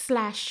stole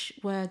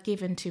 / were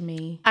given to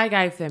me I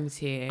gave them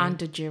to you.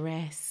 under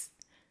duress.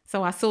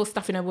 So I saw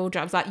stuff in her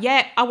wardrobe. I was like,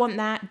 yeah, I want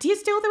that. Do you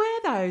still wear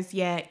those?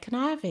 Yeah. Can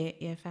I have it?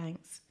 Yeah,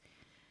 thanks.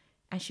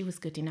 And she was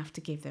good enough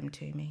to give them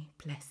to me.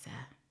 Bless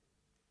her.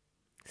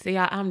 See,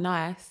 I'm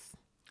nice.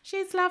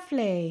 She's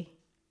lovely.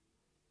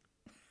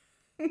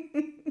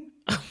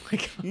 Oh my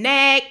God.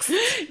 Next.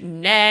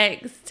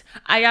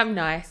 I am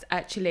nice,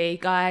 actually,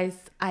 guys.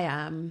 I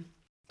am.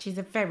 She's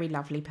a very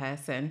lovely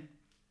person.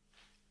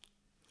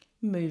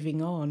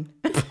 Moving on.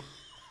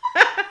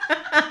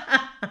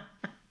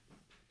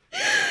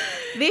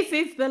 This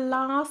is the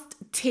last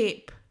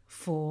tip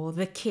for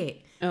the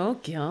kit. Oh,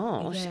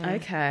 gosh. Yeah.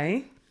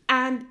 Okay.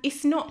 And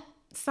it's not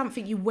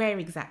something you wear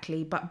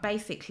exactly, but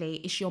basically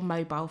it's your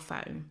mobile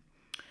phone.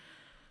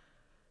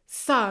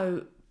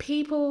 So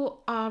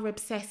people are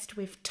obsessed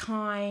with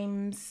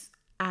times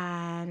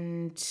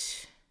and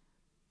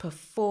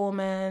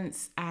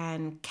performance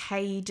and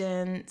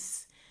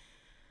cadence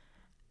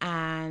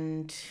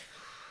and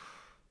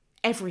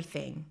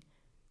everything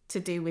to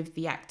do with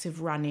the act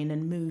of running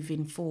and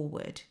moving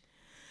forward.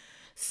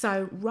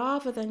 So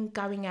rather than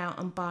going out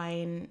and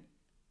buying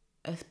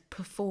a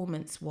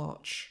performance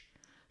watch,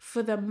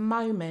 for the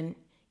moment,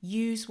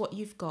 use what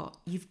you've got.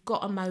 You've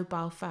got a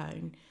mobile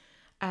phone.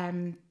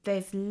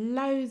 There's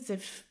loads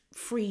of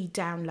free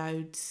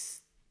downloads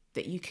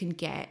that you can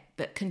get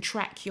that can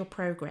track your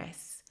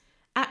progress.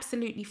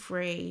 Absolutely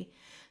free.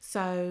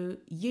 So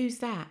use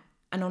that.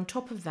 And on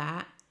top of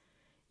that,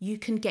 you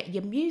can get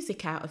your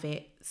music out of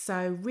it.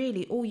 So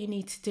really all you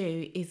need to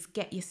do is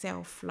get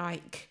yourself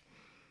like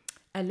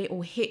a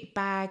little hip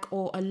bag,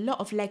 or a lot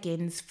of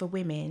leggings for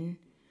women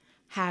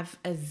have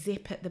a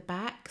zip at the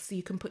back, so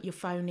you can put your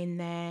phone in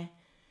there.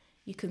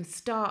 You can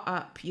start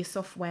up your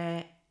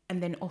software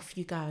and then off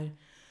you go.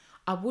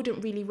 I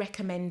wouldn't really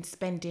recommend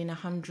spending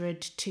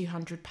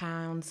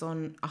 £100-200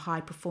 on a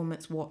high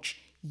performance watch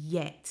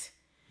yet.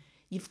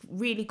 You've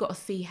really got to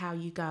see how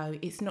you go.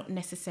 It's not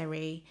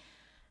necessary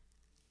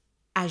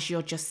as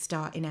you're just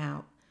starting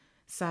out.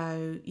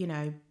 So, you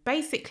know,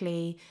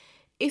 basically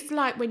it's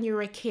like when you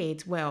were a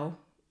kid, well,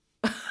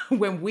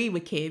 when we were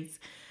kids,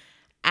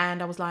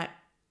 and I was like,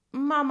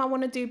 Mum, I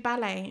want to do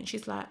ballet. And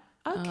she's like,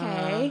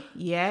 okay,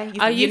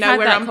 yeah. You know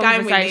where I'm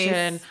going with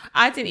this.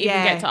 I didn't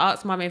even get to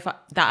ask Mum if that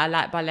I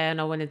like ballet and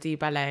I want to do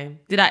ballet.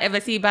 Did I ever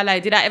see ballet?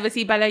 Did I ever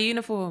see ballet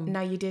uniform?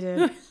 No, you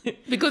didn't.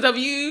 Because of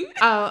you?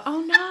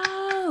 Oh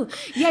no.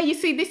 Yeah, you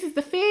see, this is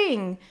the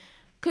thing.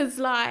 Because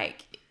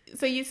like,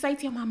 so you say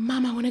to your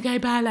mum, I want to go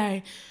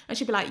ballet. And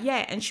she'll be like,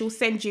 yeah. And she'll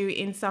send you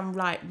in some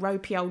like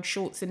ropey old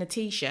shorts and a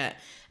t-shirt.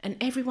 And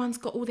everyone's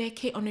got all their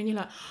kit on. And you're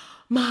like,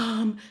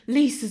 Mum,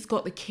 Lisa's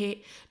got the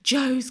kit.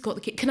 Joe's got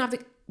the kit. Can I have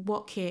the...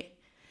 What kit?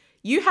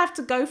 You have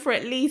to go for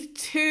at least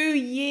 2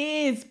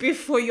 years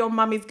before your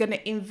mum is going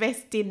to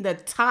invest in the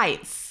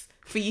tights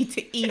for you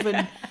to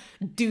even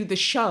do the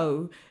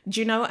show.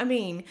 Do you know what I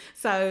mean?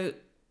 So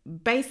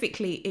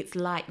basically it's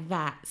like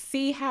that.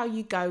 See how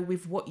you go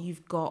with what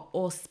you've got,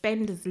 or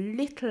spend as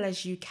little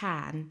as you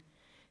can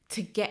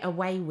to get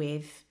away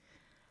with.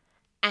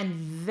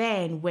 And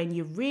then when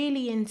you're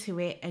really into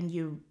it and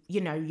you're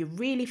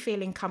really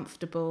feeling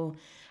comfortable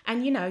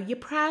and, you know, you're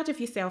proud of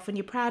yourself and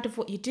you're proud of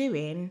what you're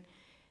doing,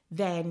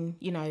 then,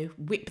 you know,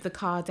 whip the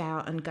card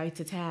out and go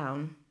to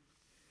town.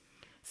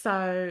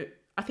 So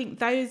I think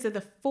those are the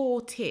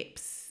 4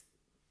 tips,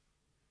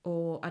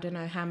 or I don't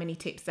know how many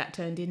tips that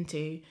turned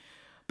into,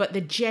 but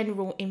the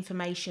general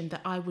information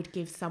that I would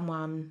give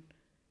someone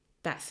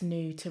that's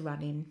new to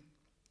running.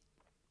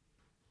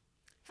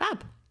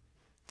 Fab.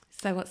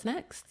 So what's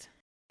next?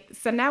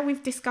 So now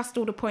we've discussed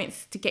all the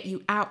points to get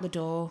you out the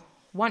door.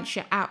 Once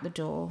you're out the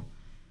door,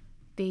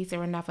 these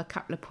are another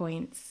couple of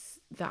points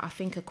that I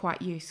think are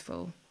quite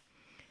useful.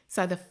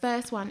 So the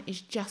first one is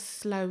just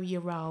slow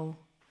your roll.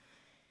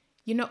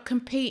 You're not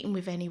competing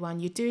with anyone.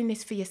 You're doing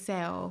this for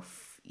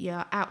yourself.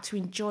 You're out to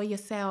enjoy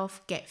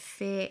yourself, get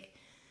fit.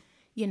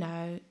 You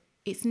know,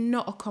 it's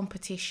not a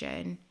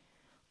competition.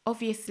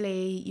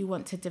 Obviously, you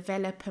want to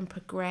develop and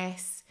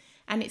progress.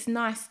 And it's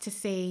nice to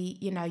see,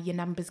 you know, your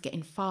numbers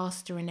getting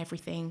faster and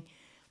everything.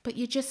 But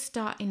you're just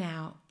starting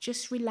out.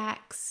 Just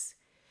relax.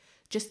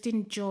 Just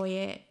enjoy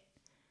it.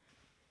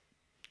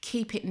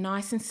 Keep it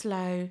nice and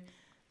slow,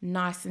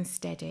 nice and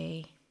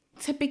steady.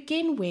 To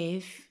begin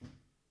with,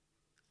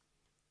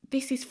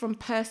 this is from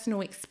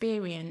personal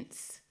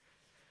experience.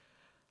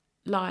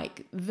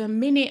 Like, the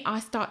minute I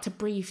start to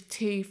breathe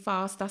too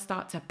fast, I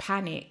start to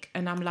panic.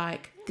 And I'm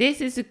like... This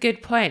is a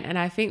good point. And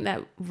I think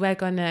that we're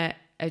going to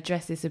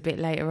address this a bit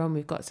later on.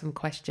 We've got some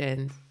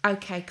questions.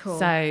 Okay, cool.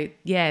 So,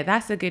 yeah,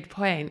 that's a good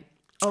point.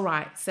 All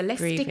right. So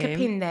let's stick a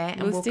pin there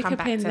and we'll come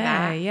back to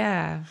that.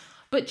 Yeah.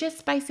 But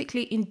just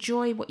basically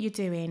enjoy what you're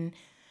doing.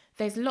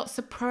 there's lots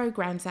of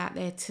programs out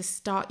there to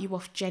start you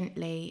off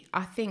gently.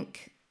 I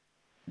think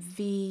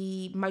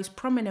the most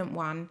prominent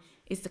one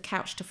is the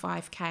Couch to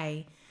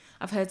 5K.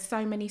 I've heard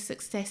so many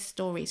success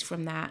stories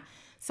from that.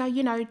 So,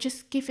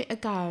 just give it a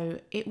go.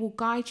 It will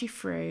guide you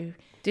through.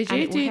 Did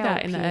you do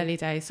that in the early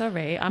days?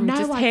 Sorry, I'm No,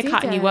 just I here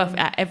cutting you off didn't.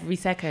 at every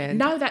second.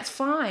 No, that's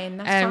fine.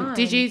 That's fine.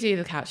 Did you do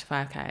the Couch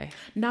 5K?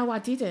 No, I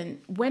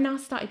didn't. When I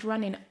started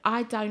running,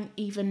 I don't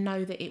even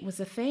know that it was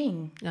a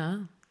thing,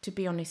 No. to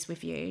be honest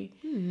with you.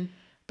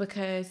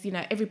 Because,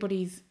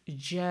 everybody's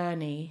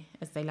journey,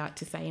 as they like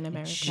to say in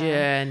America.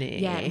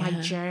 Journey. Yeah, my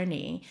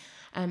journey.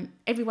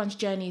 Everyone's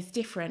journey is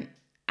different.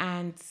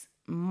 And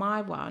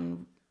my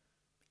one,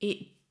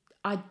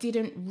 I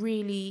didn't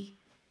really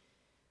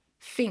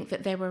think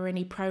that there were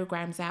any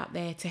programs out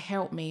there to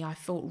help me. I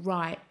thought,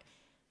 right,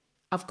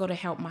 I've got to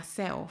help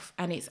myself.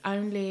 And it's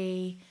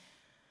only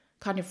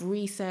kind of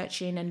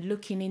researching and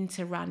looking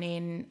into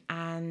running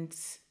and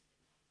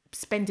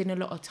spending a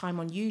lot of time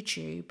on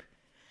YouTube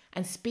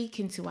and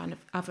speaking to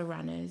other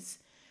runners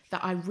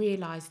that I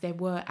realised there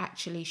were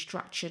actually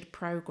structured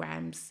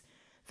programs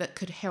that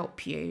could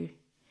help you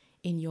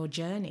in your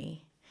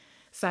journey.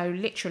 So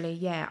literally,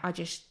 yeah, I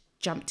just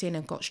jumped in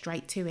and got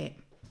straight to it.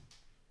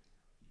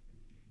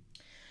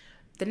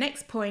 The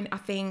next point, I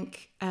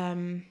think,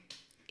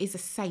 is a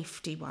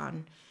safety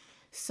one.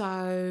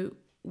 So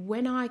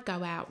when I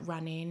go out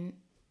running,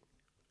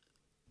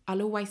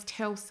 I'll always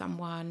tell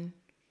someone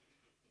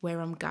where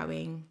I'm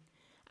going,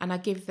 and I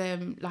give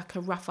them like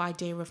a rough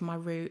idea of my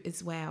route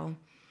as well.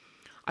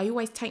 I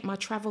always take my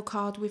travel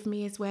card with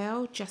me as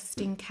well, just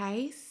in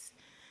case.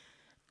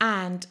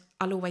 And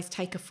I'll always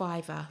take a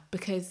 $5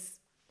 because,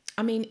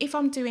 if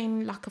I'm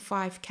doing like a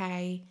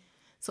 5K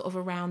sort of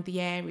around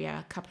the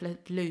area, a couple of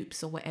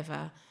loops or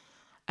whatever,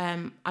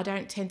 I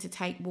don't tend to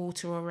take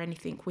water or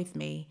anything with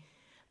me.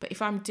 But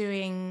if I'm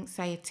doing,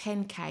 say, a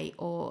 10K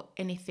or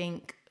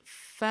anything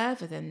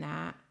further than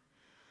that,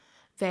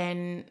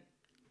 then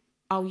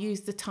I'll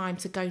use the time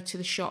to go to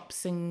the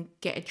shops and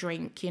get a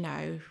drink,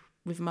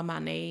 with my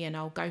money, and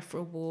I'll go for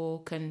a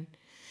walk and,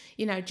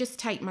 just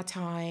take my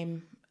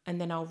time, and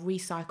then I'll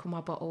recycle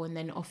my bottle and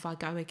then off I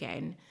go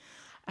again.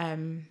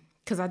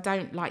 Because I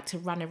don't like to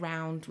run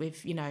around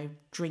with,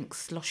 drinks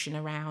sloshing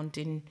around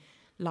in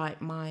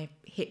like my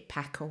hip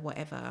pack or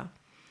whatever.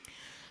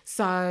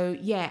 So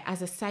yeah,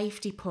 as a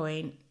safety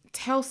point,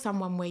 tell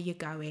someone where you're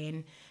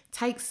going,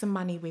 take some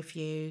money with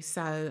you.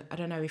 So I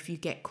don't know, if you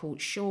get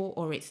caught short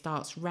or it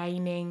starts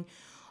raining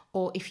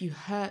or if you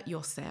hurt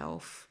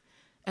yourself,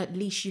 at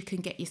least you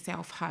can get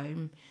yourself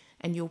home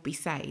and you'll be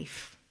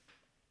safe.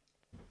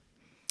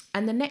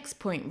 And the next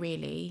point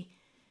really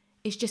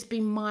is just be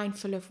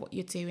mindful of what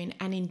you're doing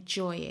and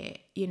enjoy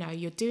it.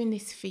 You're doing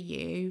this for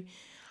you.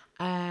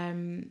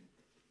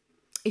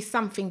 It's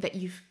something that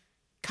you've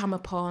come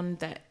upon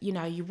that,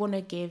 you want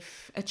to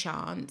give a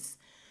chance.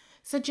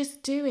 So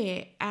just do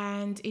it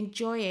and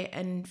enjoy it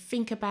and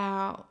think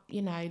about,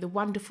 the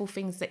wonderful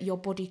things that your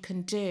body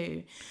can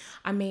do.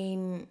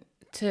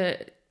 To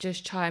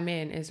just chime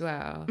in as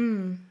well,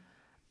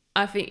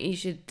 I think you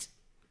should,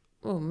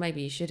 well,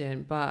 maybe you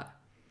shouldn't, but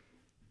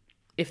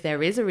if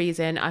there is a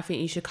reason, I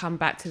think you should come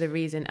back to the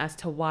reason as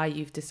to why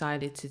you've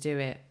decided to do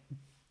it.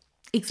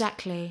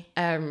 Exactly.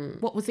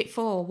 What was it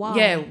for? Why?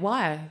 Yeah,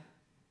 why?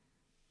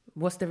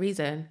 What's the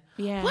reason?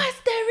 Yeah. What's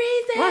the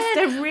reason? What's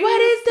the reason?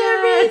 What is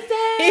the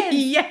reason?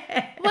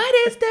 Yeah. What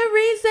is the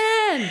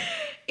reason?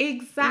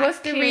 Exactly. What's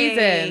the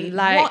reason?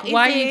 Like, What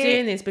why are is you it?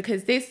 doing this?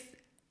 Because this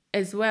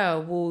as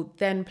well will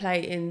then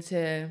play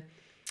into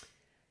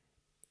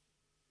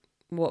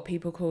what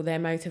people call their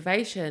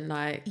motivation.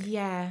 Like,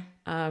 Yeah.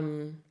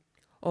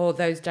 or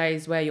those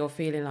days where you're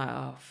feeling like,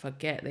 oh,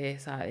 forget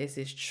this. Like, this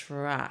is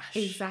trash.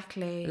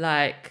 Exactly.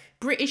 Like,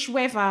 British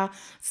weather,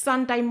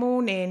 Sunday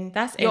morning.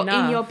 That's you're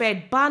enough. in your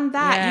bed. Bun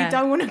that. Yeah. You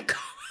don't want to go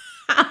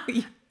out.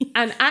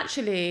 and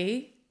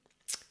actually,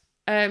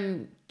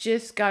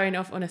 just going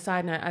off on a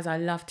side note, as I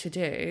love to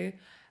do,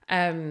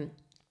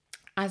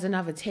 as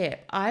another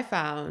tip, I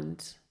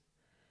found,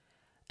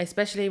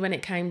 especially when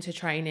it came to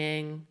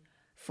training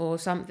for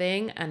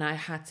something and I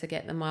had to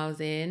get the miles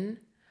in,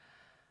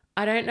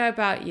 I don't know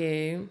about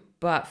you,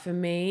 but for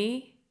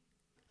me,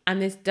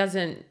 and this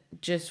doesn't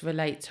just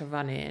relate to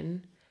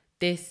running,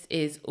 this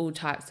is all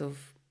types of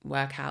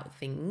workout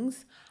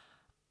things.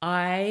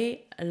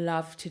 I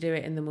love to do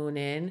it in the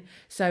morning.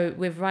 So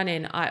with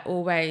running, I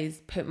always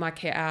put my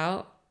kit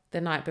out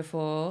the night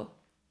before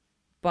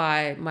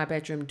by my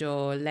bedroom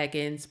door,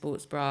 leggings,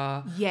 sports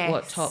bra, Yes.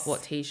 what top,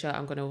 what t-shirt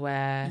I'm going to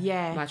wear,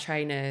 Yeah. my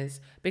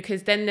trainers,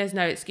 because then there's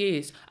no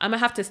excuse. I'm going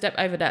to have to step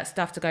over that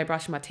stuff to go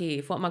brush my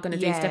teeth. What am I going to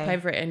do? Yeah. Step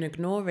over it and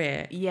ignore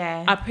it?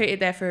 Yeah. I put it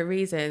there for a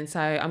reason,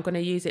 so I'm going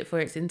to use it for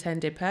its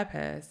intended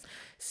purpose.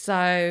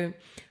 So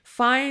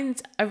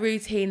find a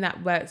routine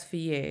that works for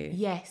you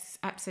Yes,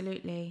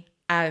 absolutely.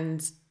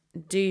 and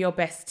do your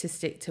best to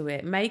stick to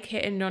it. Make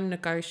it a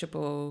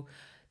non-negotiable.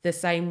 The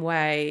same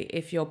way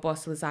if your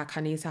boss was like,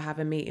 I need to have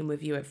a meeting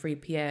with you at 3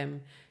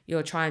 p.m,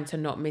 you're trying to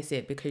not miss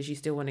it because you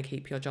still want to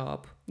keep your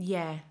job.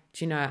 Yeah.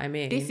 Do you know what I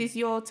mean? This is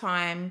your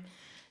time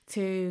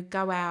to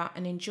go out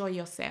and enjoy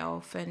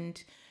yourself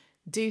and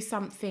do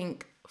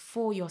something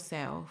for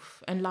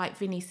yourself. And like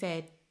Vinny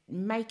said,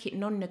 make it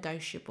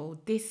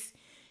non-negotiable. This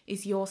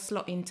is your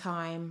slot in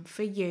time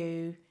for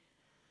you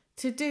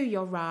to do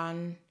your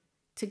run,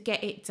 to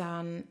get it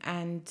done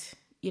and,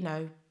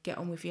 get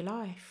on with your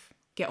life,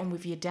 get on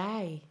with your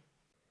day.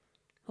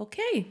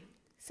 Okay,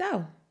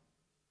 so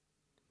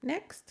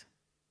next.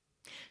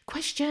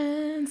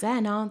 Questions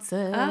and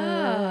answers.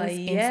 Oh,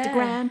 yeah.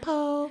 Instagram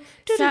poll.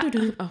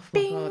 Oh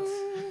my God.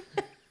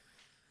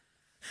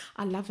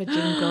 I love a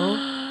jingle.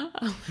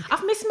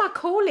 I've missed my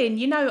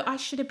calling. I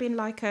should have been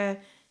like a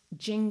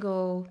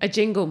jingle. A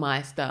jingle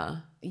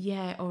meister.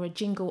 Yeah, or a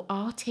jingle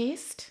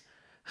artist.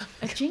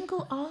 A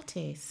jingle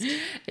artist.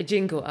 A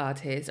jingle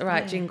artist. All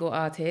right, jingle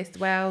artist.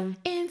 Well,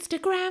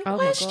 Instagram oh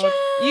questions. my God.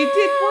 You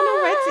did one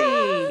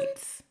already.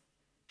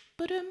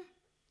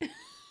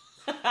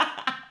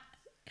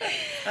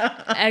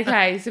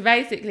 Okay, so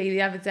basically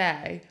the other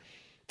day,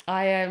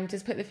 I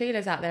just put the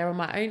feelers out there on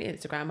my own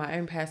Instagram, my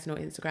own personal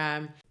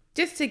Instagram,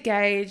 just to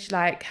gauge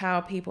like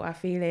how people are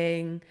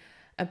feeling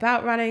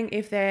about running,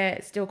 if they're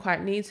still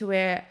quite new to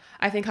it.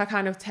 I think I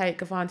kind of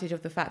take advantage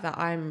of the fact that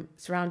I'm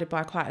surrounded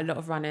by quite a lot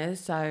of runners.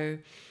 So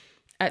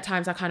at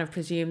times I kind of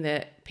presume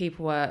that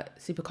people are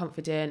super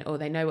confident, or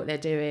they know what they're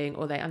doing,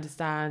 or they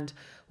understand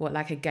what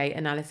like a gait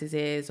analysis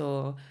is,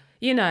 or,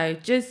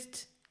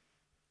 just,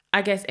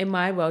 I guess in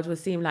my world would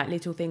seem like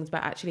little things,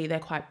 but actually they're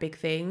quite big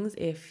things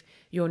if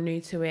you're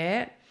new to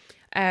it.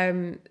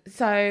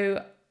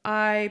 So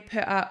I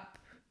put up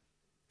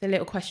the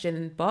little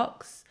question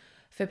box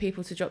for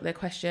people to drop their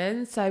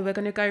questions. So we're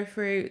going to go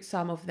through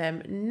some of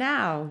them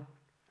now.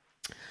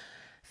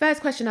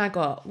 First question I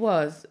got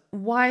was,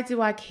 why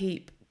do I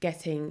keep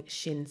getting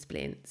shin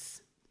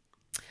splints?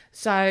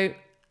 So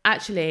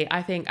actually,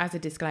 I think as a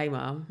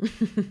disclaimer,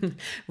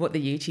 what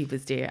the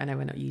YouTubers do, I know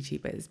we're not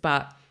YouTubers,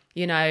 but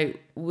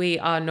we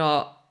are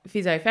not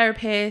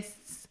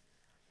physiotherapists.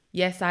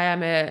 Yes, I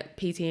am a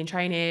PT in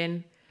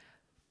training,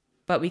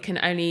 but we can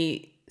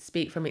only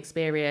speak from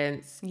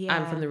experience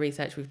and from the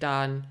research we've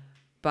done.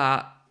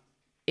 But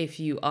if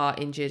you are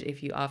injured,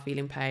 if you are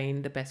feeling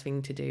pain, the best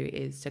thing to do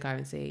is to go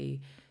and see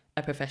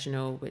a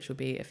professional, which would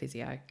be a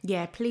physio.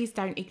 Yeah, please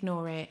don't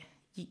ignore it.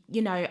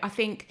 I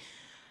think,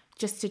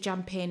 just to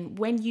jump in,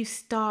 when you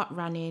start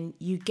running,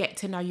 you get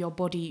to know your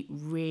body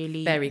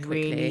really, very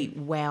quickly, really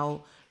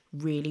well,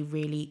 really,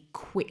 really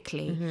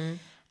quickly. Mm-hmm.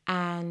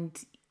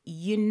 And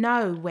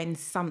when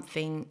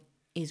something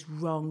is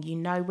wrong,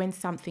 when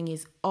something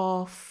is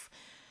off.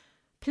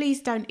 Please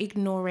don't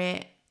ignore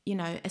it.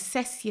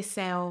 Assess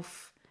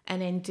yourself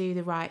and then do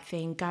the right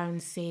thing. Go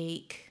and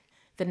seek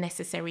the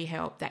necessary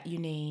help that you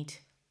need.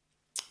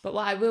 But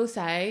what I will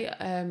say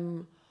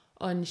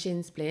on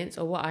shin splints,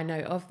 or what I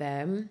know of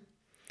them,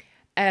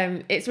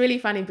 it's really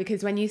funny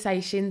because when you say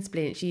shin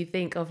splints, you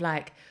think of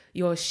like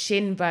your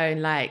shin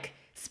bone like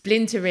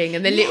splintering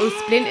and the little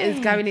splinters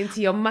going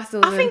into your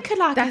muscles. I think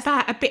about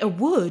a bit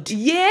of wood.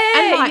 Yeah.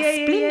 And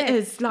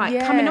splinters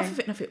coming off of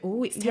it, and I think,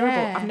 oh, it's terrible.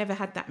 Yeah. I've never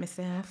had that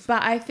myself.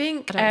 But I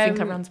think I don't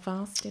think I run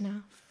fast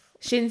enough.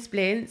 Shin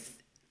splints,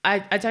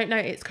 I don't know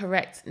its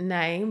correct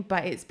name,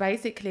 but it's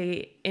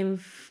basically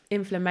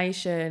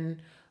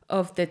inflammation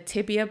of the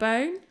tibia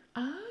bone.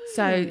 Oh.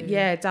 So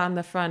down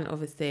the front,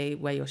 obviously,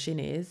 where your shin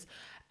is.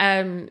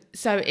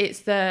 So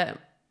it's the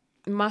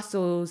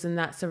muscles and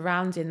that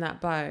surrounding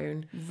that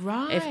bone.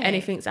 Right. If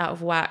anything's out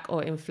of whack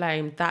or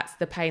inflamed, that's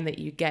the pain that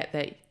you get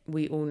that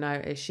we all know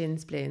as shin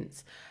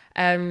splints.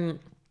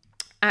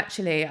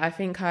 Actually, I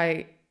think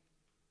I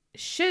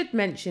should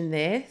mention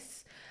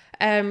this.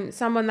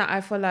 Someone that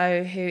I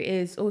follow who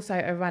is also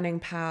a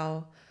running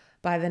pal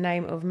by the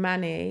name of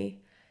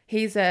Manny,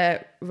 he's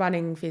a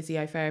running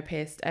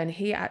physiotherapist, and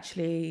he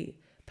actually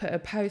put a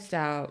post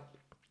out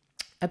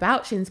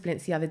about shin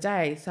splints the other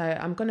day. So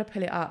I'm going to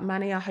pull it up.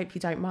 Manny, I hope you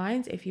don't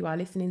mind if you are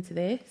listening to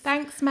this.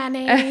 Thanks,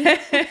 Manny.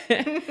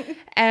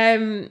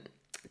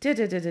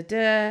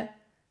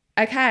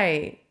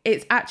 Okay,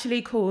 it's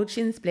actually called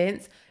shin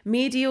splints,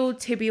 medial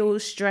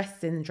tibial stress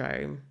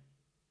syndrome.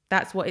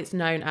 That's what it's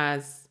known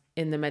as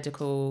in the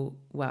medical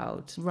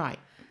world. Right.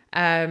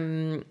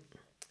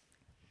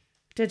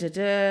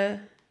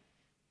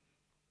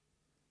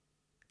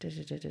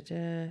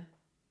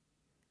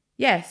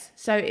 Yes,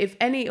 so if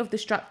any of the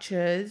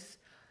structures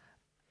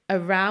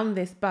around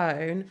this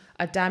bone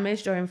are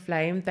damaged or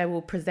inflamed, they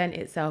will present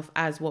itself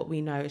as what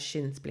we know as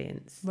shin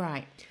splints.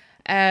 Right.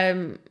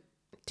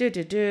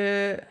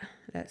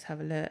 Let's have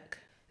a look.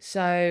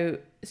 So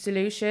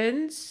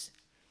solutions,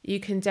 you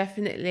can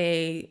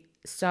definitely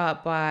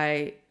start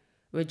by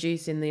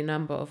reducing the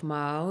number of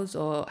miles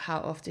or how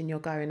often you're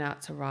going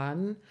out to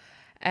run.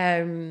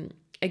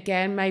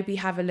 Again, maybe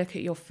have a look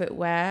at your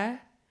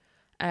footwear.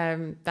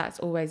 That's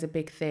always a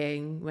big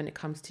thing when it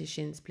comes to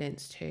shin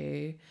splints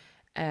too.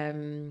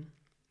 And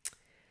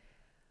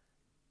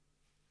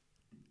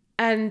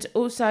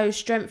also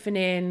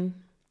strengthening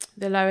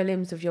the lower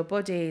limbs of your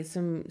body,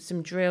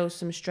 some drills,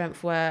 some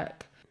strength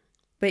work.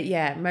 But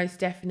yeah, most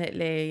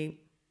definitely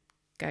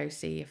go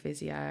see a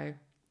physio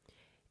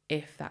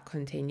if that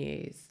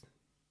continues.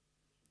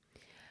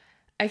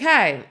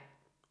 Okay.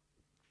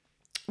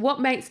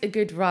 What makes a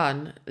good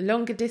run?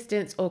 Longer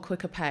distance or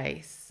quicker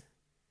pace?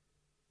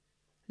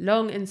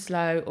 Long and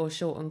slow or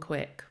short and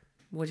quick?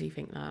 What do you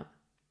think that?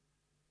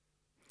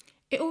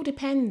 It all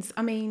depends.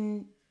 I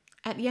mean,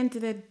 at the end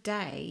of the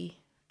day,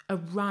 a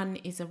run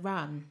is a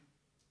run.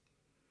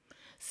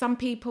 Some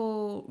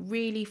people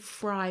really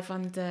thrive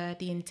under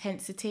the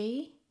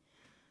intensity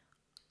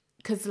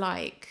because,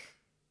 like,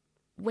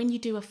 when you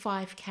do a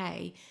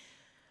 5K,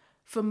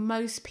 for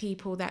most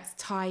people, that's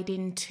tied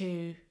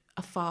into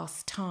a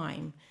fast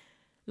time.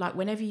 Like,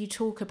 whenever you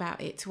talk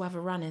about it to other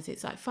runners,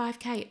 it's like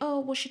 5K. Oh,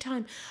 what's your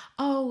time?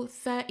 Oh,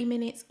 30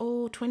 minutes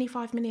or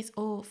 25 minutes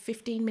or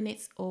 15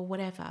 minutes or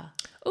whatever.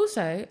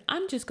 Also,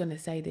 I'm just going to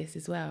say this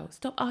as well.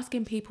 Stop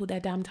asking people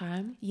their damn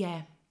time.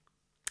 Yeah.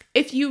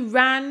 If you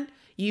ran,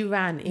 you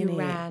ran, innit? You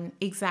ran,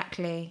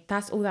 exactly.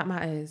 That's all that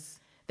matters.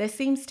 There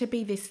seems to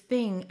be this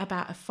thing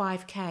about a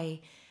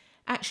 5K.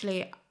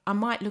 Actually, I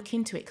might look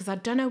into it because I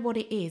don't know what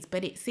it is,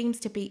 but it seems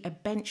to be a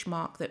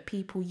benchmark that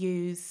people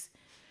use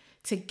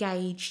to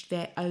gauge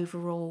their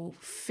overall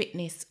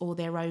fitness or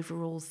their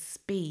overall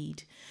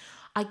speed.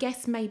 I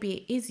guess maybe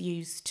it is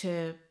used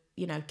to,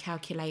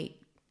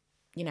 calculate,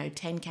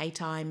 10K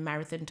time,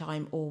 marathon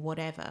time or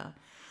whatever.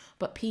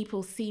 But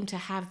people seem to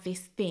have this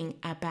thing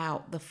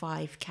about the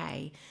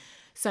 5K.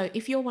 So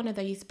if you're one of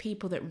those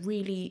people that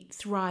really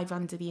thrive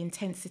under the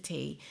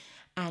intensity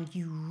and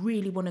you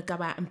really want to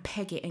go out and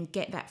peg it and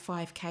get that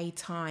 5K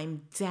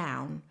time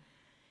down,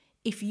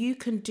 if you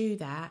can do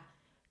that,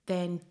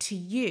 then to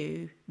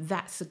you,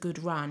 that's a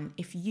good run.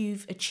 If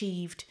you've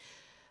achieved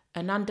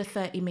an under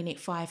 30-minute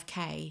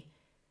 5K,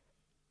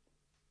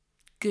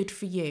 good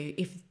for you.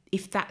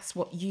 If that's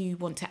what you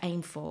want to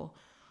aim for.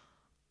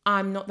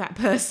 I'm not that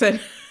person.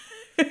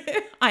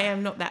 I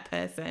am not that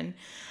person.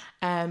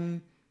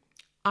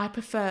 I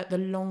prefer the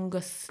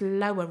longer,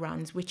 slower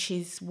runs, which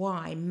is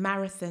why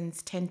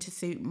marathons tend to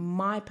suit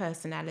my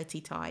personality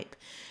type,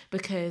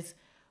 because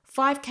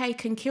 5K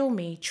can kill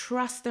me,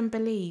 trust and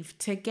believe.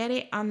 To get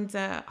it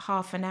under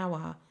half an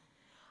hour,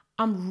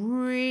 I'm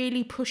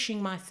really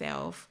pushing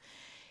myself.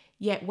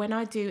 Yet when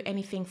I do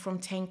anything from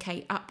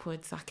 10K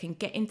upwards, I can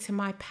get into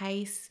my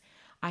pace,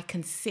 I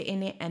can sit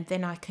in it and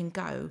then I can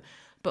go.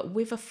 But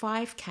with a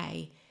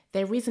 5K,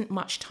 there isn't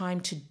much time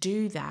to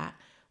do that,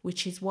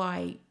 which is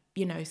why,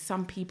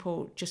 some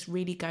people just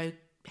really go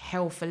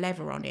hell for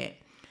leather on it.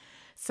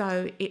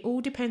 So it all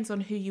depends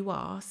on who you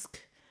ask.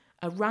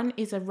 A run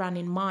is a run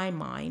in my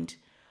mind,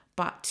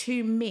 but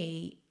to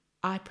me,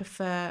 I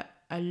prefer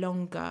a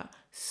longer,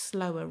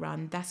 slower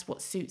run. That's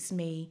what suits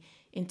me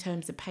in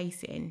terms of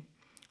pacing.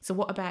 So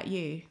what about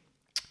you?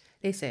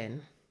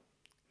 Listen,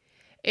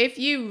 if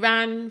you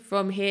ran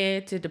from here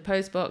to the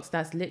post box,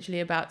 that's literally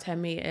about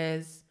 10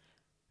 meters,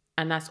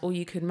 and that's all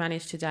you could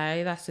manage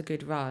today, that's a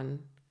good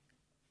run.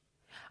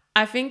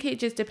 I think it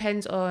just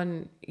depends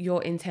on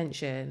your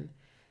intention.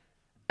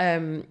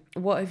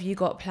 What have you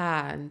got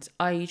planned?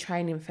 Are you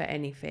training for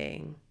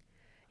anything?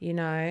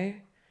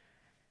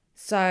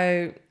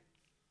 So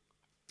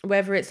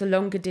whether it's a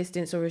longer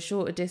distance or a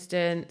shorter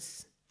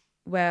distance,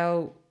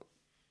 well,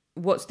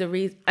 what's the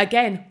reason?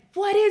 Again,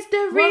 what is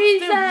the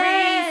reason?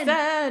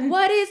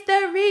 What is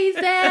the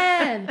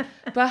reason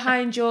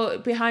behind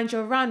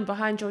your run,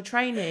 behind your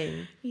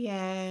training?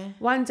 Yeah.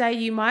 One day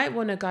you might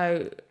want to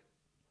go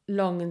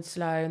long and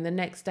slow, and the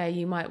next day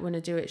you might want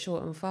to do it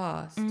short and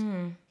fast.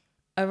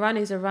 A run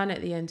is a run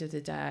at the end of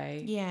the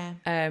day. Yeah.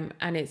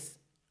 And it's,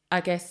 I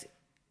guess,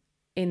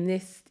 in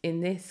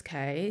this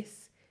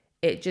case,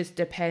 it just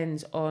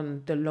depends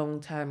on the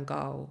long-term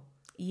goal.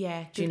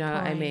 Yeah. Do you know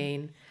what I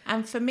mean?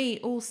 And for me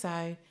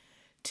also,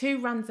 2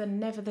 runs are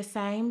never the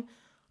same.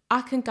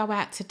 I can go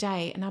out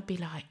today and I'll be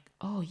like,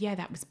 oh yeah,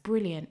 that was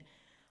brilliant.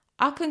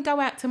 I can go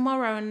out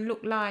tomorrow and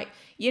look like,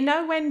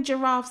 when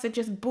giraffes are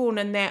just born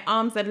and their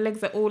arms and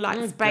legs are all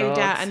like spayed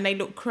out and they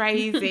look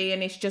crazy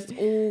and it's just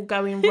all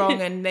going wrong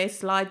and they're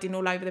sliding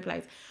all over the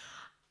place.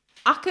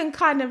 I can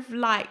kind of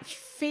like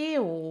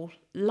feel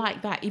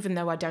like that, even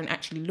though I don't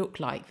actually look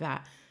like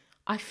that.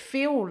 I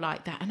feel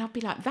like that and I'll be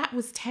like, that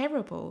was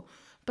terrible.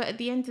 But at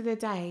the end of the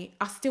day,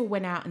 I still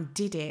went out and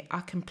did it.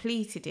 I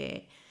completed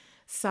it.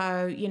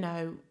 So,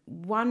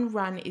 one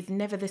run is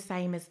never the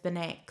same as the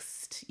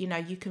next.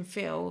 You can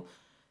feel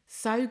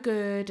so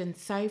good and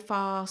so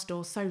fast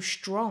or so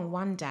strong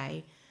one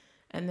day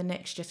and the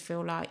next just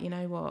feel like, you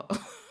know what?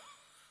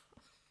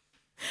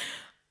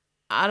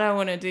 I don't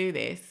want to do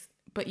this.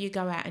 But you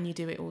go out and you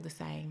do it all the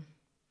same.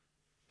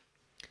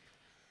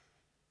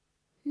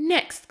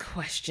 Next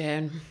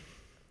question.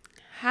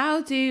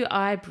 How do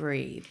I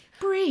breathe?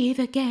 Breathe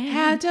again.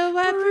 How do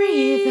I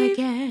breathe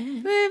again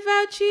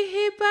without you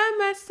here by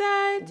my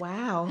side?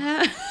 Wow.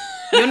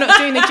 You're not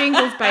doing the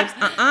jingles, babes.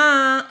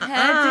 How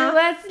do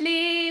I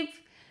sleep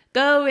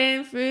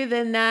going through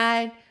the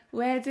night?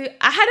 I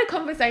had a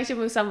conversation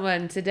with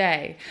someone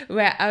today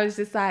where I was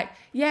just like,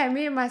 yeah,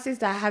 me and my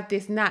sister have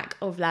this knack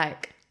of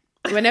like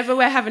Whenever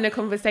we're having a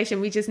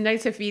conversation, we just know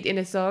to feed in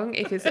a song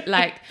if it's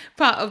like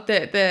part of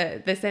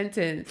the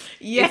sentence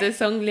is a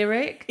song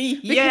lyric.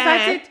 Because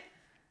I did.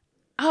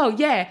 Oh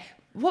yeah,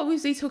 what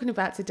was we talking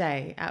about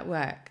today at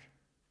work?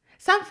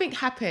 Something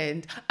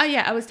happened. Oh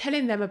yeah, I was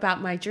telling them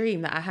about my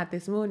dream that I had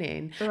this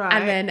morning, Right.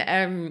 and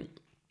then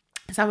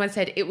someone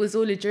said it was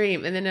all a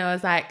dream, and then I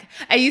was like,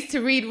 I used to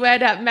read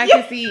Word Up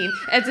magazine.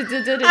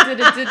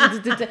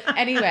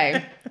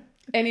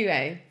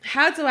 Anyway,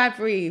 how do I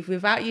breathe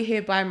without you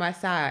here by my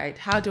side?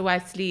 How do I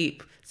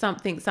sleep?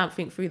 Something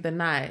through the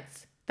night.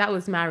 That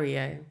was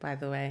Mario, by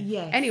the way.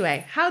 Yes.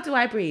 Anyway, how do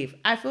I breathe?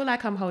 I feel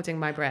like I'm holding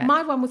my breath.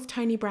 My one was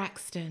Tony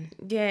Braxton.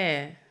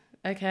 Yeah.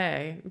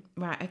 Okay.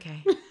 Right,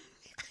 okay.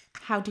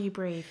 How do you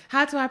breathe?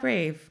 How do I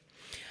breathe?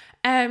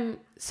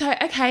 So,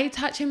 okay,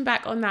 touching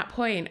back on that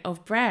point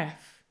of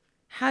breath.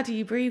 How do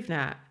you breathe,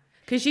 Nat?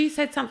 Because you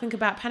said something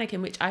about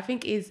panicking, which I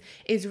think is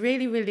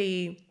really,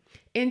 really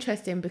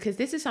interesting, because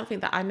this is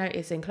something that I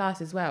notice in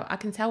class as well. I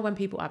can tell when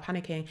people are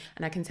panicking,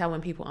 and I can tell when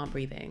people aren't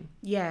breathing.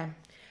 Yeah.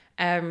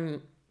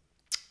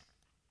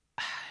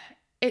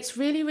 It's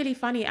really, really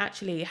funny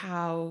actually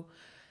how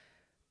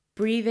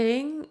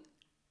breathing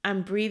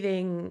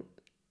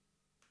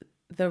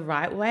the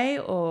right way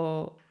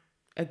or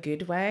a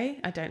good way,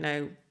 I don't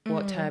know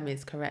what term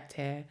is correct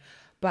here,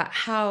 but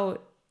how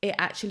it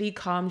actually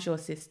calms your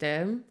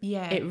system.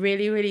 Yeah. It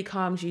really, really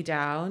calms you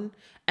down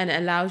and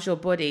allows your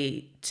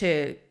body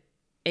to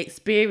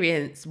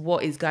experience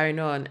what is going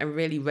on and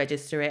really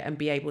register it and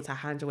be able to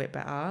handle it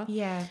better.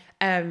 Yeah.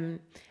 And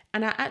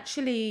I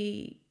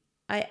actually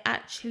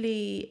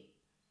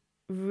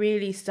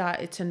really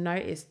started to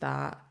notice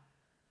that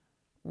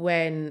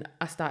when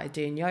I started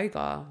doing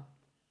yoga.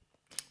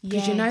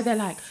 Because you know, they're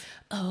like,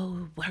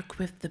 oh, work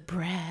with the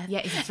breath.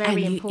 Yeah, it's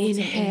very important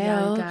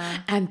inhale, in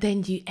yoga. and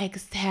then you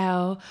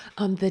exhale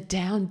on the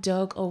down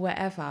dog or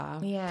whatever.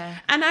 Yeah.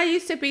 And I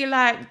used to be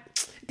like,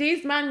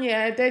 these man,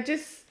 yeah, they're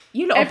just...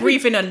 You lot are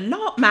breathing a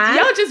lot, man.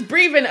 You're just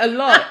breathing a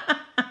lot.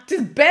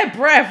 Just bare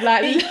breath,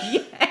 like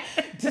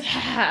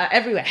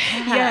everywhere.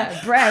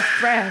 Yeah.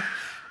 breath.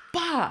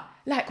 But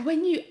like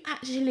when you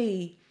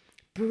actually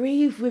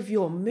breathe with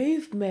your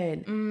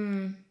movement,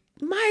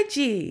 my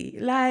G,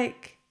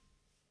 like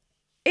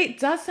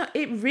it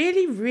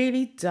really,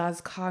 really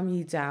does calm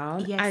you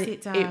down. Yes, and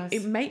it does.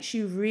 It makes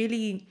you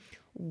really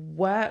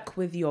work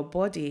with your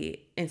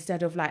body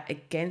instead of like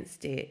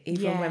against it,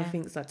 even when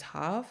things are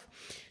tough.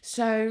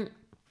 So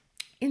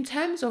in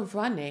terms of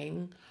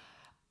running,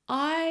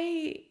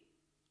 I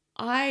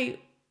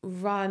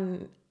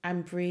run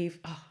and breathe.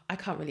 Oh, I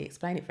can't really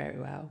explain it very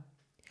well.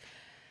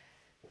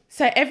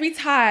 So every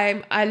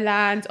time I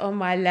land on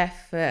my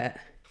left foot,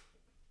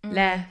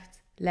 left,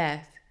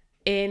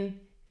 in,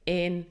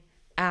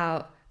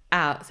 out.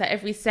 So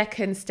every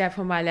second step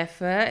on my left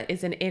foot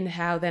is an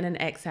inhale, then an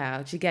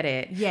exhale. Do you get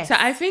it? Yes. So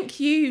I think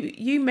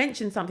you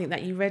mentioned something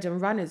that you read on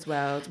Runner's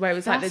World where it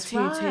was like the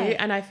 2-2, right.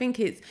 and I think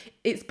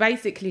it's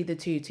basically the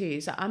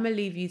 2-2. So I'm gonna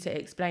leave you to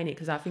explain it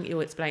because I think you'll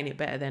explain it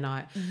better than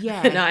I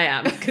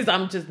am, because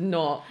I'm just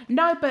not.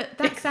 No, but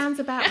that sounds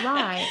about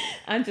right.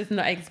 I'm just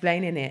not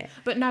explaining it.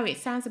 But no, it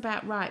sounds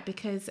about right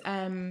because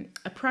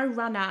a pro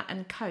runner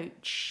and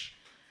coach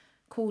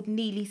called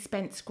Neely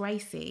Spence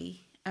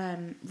Gracie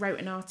wrote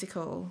an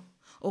article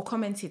or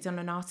commented on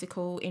an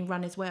article in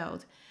Runner's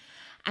World,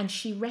 and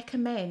she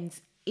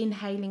recommends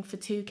inhaling for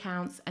 2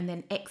 counts and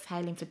then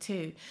exhaling for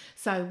 2.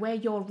 So where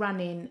you're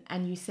running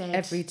and you said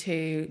Every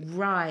 2,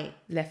 right,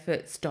 left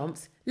foot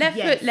stomps, left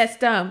Yes. foot, left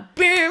stomp,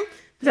 boom,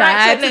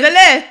 Right slide to to the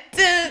left,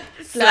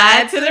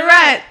 slide to the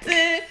right,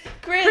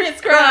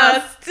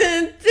 crisscross,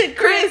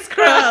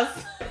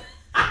 crisscross.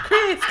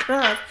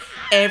 crisscross.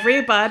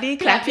 Everybody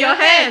clap your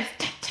hands.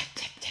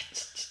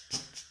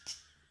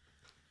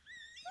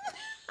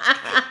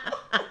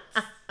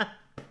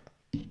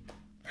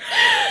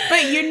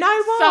 But you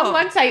know what?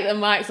 Someone take the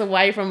mics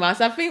away from us.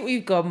 I think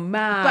we've gone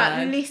mad.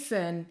 But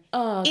listen,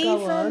 go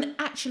even on.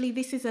 actually,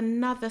 this is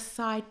another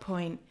side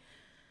point.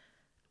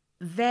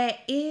 There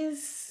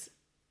is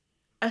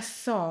a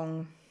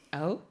song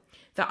Oh,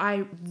 that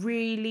I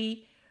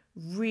really,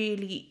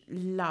 really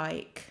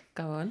like.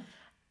 go on.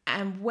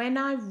 And when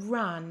I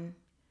run,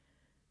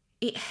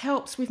 it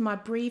helps with my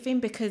breathing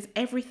because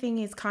everything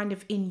is kind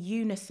of in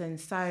unison.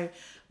 So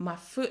my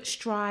foot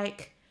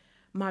strike,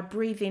 my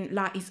breathing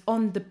like is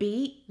on the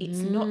beat. It's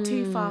not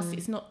too fast,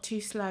 it's not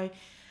too slow.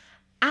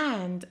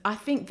 And I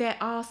think there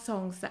are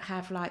songs that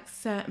have like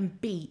certain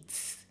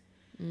beats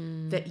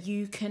that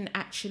you can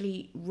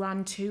actually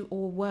run to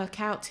or work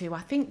out to.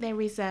 I think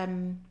there's a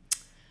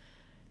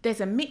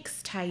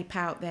mixtape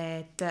out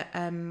there that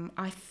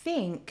I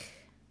think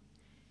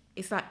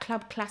it's like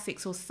Club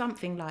Classics or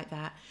something like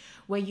that,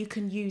 where you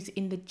can use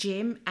in the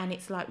gym, and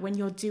it's like when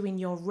you're doing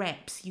your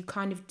reps, you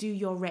kind of do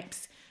your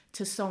reps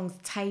to songs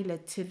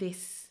tailored to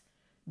this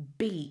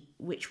beat,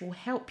 which will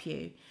help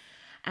you.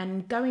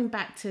 And going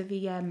back to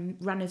the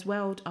Runner's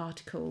World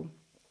article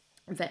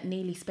that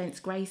Neely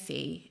Spence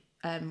Gracie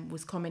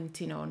was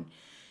commenting on,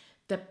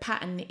 the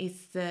pattern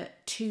is the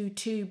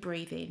 2-2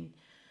 breathing.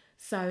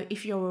 So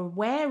if you're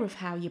aware of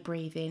how you're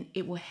breathing,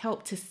 it will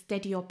help to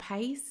steady your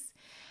pace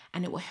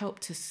and it will help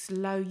to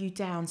slow you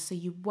down so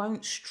you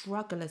won't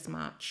struggle as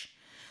much.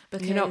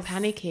 Because You're not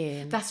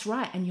panicking. That's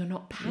right, and you're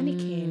not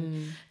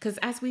panicking. Because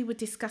as we were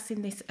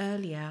discussing this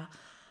earlier,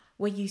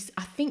 where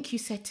I think you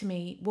said to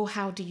me, well,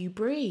 how do you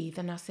breathe?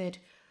 And I said,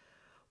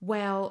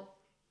 well,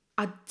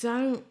 I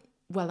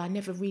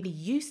never really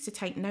used to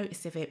take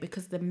notice of it,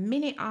 because the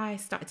minute I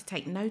started to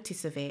take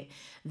notice of it,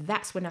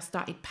 that's when I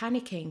started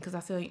panicking, because I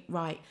thought,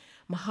 right,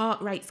 my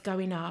heart rate's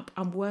going up,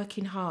 I'm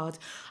working hard,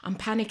 I'm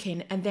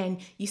panicking, and then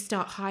you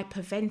start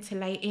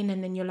hyperventilating,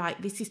 and then you're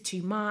like, this is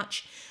too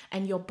much,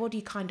 and your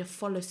body kind of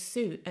follows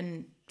suit,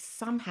 and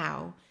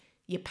somehow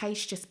your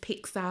pace just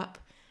picks up,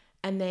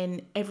 and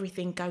then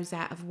everything goes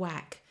out of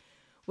whack.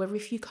 Where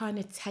if you kind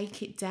of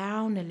take it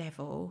down a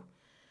level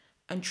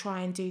and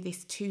try and do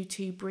this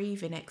 2-2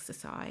 breathing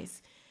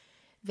exercise,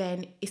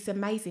 then it's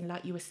amazing,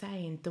 like you were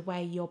saying, the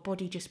way your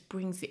body just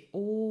brings it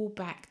all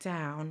back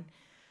down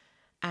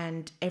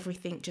and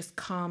everything just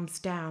calms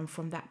down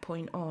from that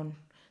point on.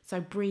 So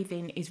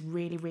breathing is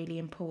really, really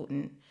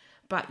important.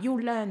 But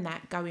you'll learn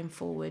that going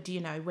forward,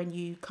 when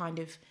you kind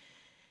of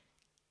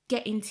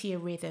get into your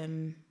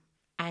rhythm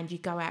and you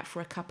go out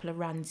for a couple of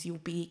runs, you'll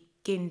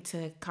begin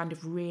to kind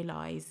of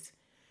realise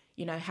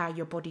how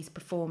your body's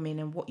performing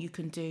and what you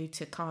can do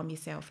to calm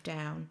yourself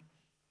down.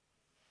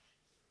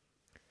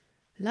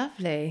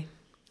 Lovely.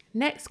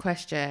 Next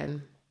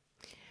question.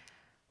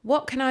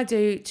 What can I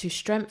do to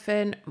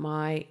strengthen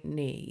my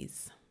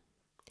knees?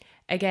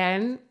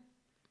 Again,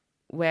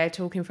 we're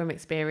talking from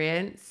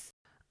experience.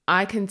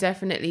 I can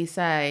definitely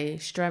say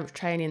strength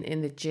training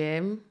in the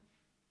gym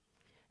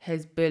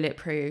has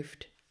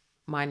bulletproofed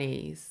my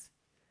knees.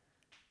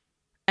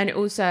 And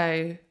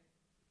also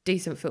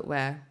decent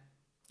footwear.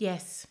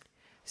 Yes.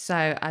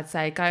 So I'd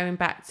say going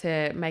back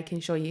to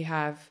making sure you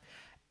have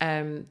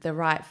the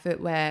right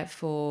footwear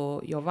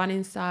for your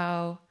running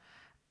style,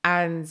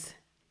 and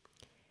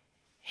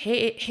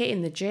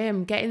hitting the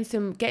gym, getting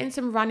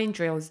some running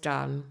drills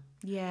done.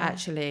 Yeah.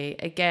 Actually,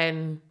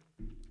 again,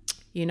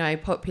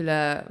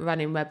 popular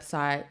running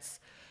websites,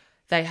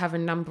 they have a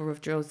number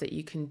of drills that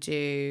you can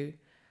do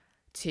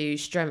to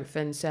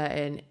strengthen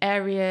certain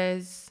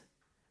areas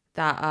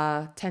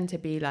that tend to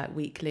be like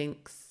weak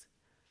links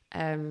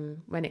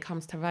when it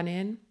comes to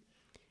running.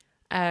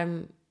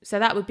 So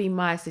that would be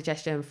my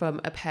suggestion from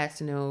a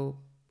personal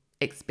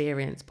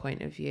experience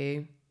point of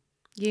view.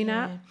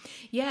 Nat?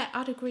 Yeah,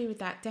 I'd agree with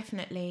that,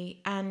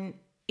 definitely. And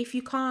if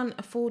you can't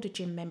afford a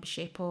gym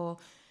membership, or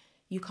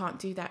you can't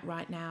do that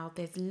right now,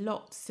 there's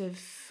lots of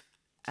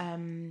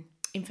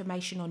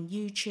information on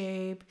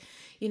YouTube.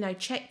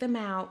 Check them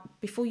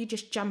out before you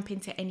just jump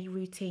into any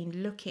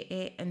routine. Look at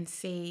it and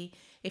see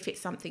if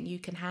it's something you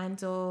can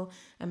handle,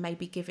 and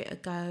maybe give it a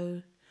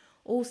go.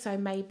 Also,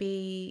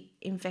 maybe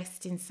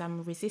invest in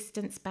some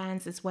resistance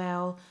bands as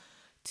well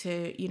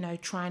to,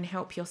 try and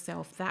help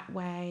yourself that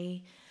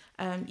way.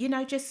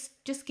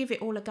 Just give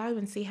it all a go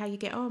and see how you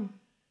get on.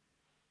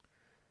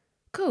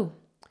 Cool.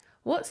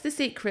 What's the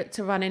secret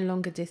to running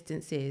longer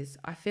distances?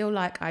 I feel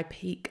like I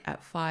peak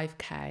at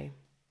 5K.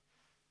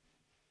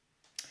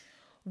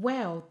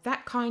 Well,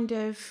 that kind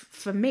of,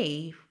 for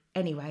me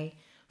anyway,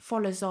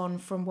 follows on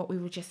from what we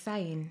were just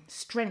saying.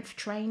 Strength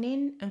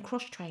training and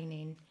cross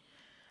training.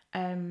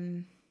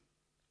 You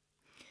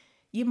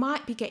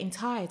might be getting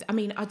tired. I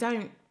mean,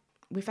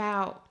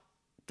 without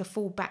the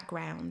full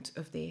background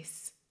of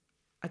this,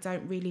 I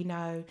don't really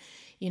know,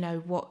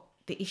 what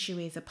the issue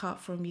is, apart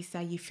from you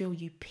say you feel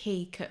you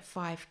peak at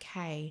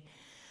 5K.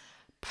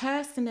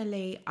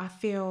 Personally, I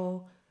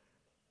feel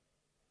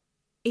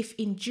if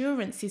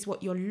endurance is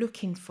what you're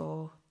looking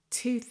for,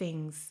 two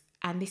things,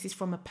 and this is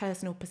from a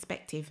personal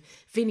perspective,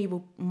 Vinny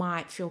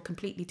might feel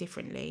completely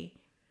differently.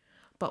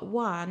 But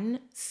one,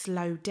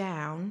 slow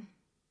down,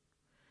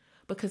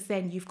 because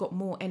then you've got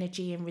more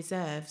energy in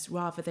reserves,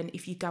 rather than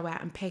if you go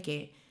out and peg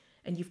it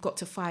and you've got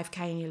to 5K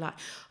and you're like,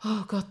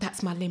 oh God,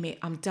 that's my limit,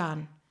 I'm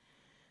done.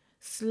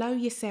 Slow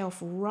yourself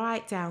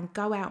right down,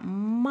 go out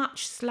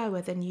much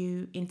slower than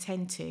you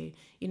intend to,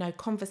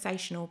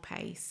 conversational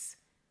pace,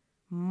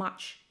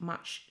 much,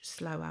 much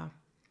slower.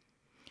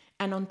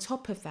 And on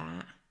top of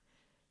that,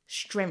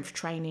 strength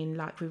training,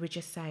 like we were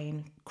just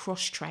saying,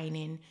 cross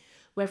training,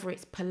 whether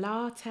it's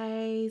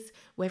Pilates,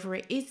 whether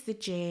it is the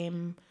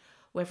gym,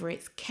 whether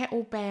it's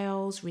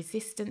kettlebells,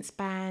 resistance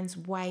bands,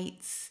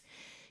 weights.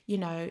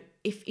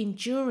 If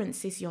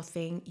endurance is your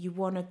thing, you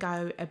want to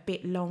go a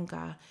bit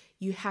longer,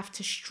 you have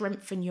to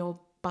strengthen your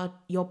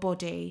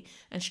body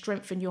and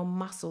strengthen your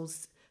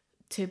muscles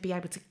to be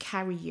able to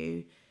carry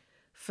you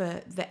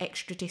for the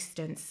extra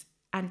distance.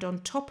 And on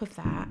top of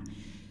that,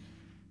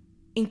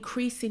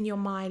 increasing your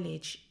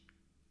mileage.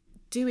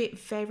 Do it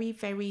very,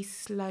 very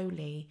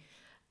slowly.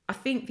 I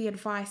think the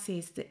advice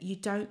is that you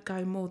don't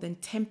go more than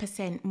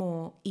 10%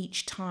 more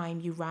each time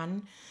you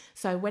run.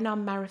 So when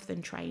I'm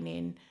marathon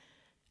training,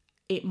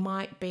 it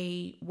might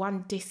be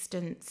one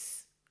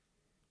distance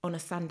on a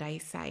Sunday,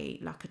 say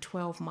like a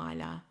 12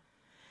 miler.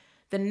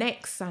 The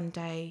next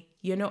Sunday,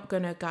 you're not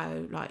going to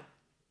go like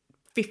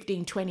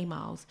 15, 20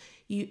 miles.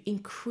 You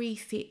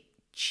increase it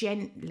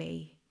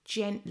gently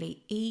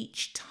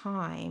each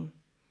time.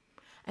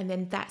 And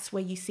then that's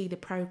where you see the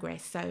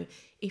progress. So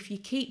if you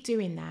keep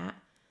doing that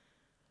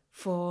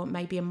for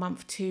maybe a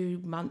month,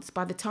 2 months,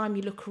 by the time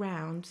you look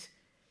around,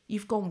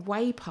 you've gone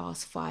way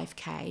past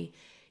 5K.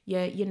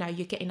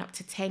 You're getting up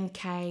to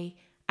 10K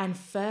and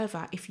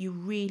further if you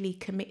really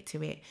commit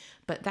to it.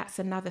 But that's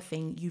another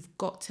thing. You've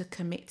got to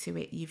commit to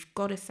it. You've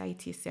got to say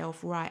to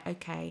yourself, right,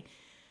 okay,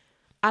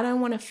 I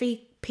don't want to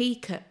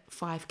peak at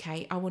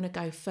 5K. I want to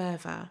go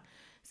further.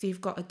 So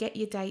you've got to get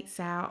your dates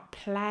out,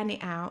 plan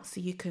it out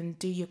so you can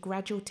do your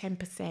gradual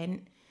 10%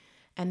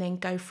 and then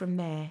go from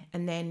there.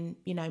 And then,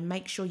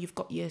 make sure you've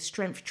got your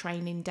strength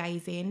training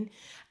days in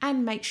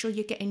and make sure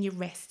you're getting your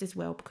rest as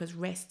well, because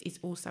rest is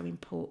also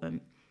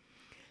important.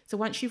 So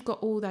once you've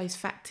got all those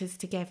factors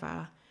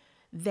together,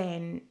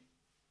 then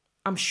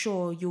I'm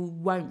sure you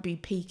won't be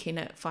peaking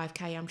at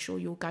 5K. I'm sure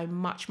you'll go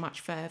much, much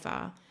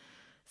further.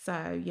 So,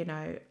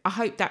 I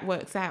hope that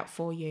works out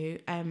for you.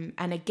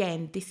 And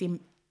again, this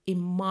in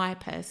my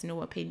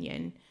personal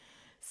opinion.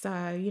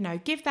 So,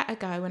 give that a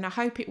go and I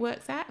hope it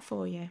works out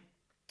for you.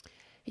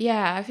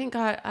 Yeah, I think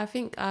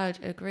I'd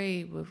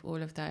agree with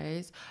all of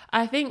those.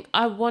 I think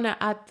I want to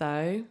add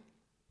though,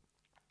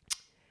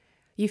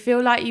 you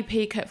feel like you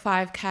peak at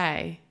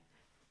 5K.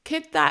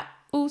 Could that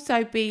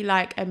also be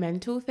like a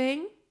mental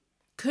thing?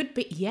 Could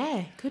be,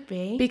 yeah, could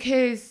be.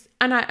 Because,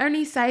 and I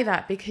only say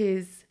that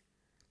because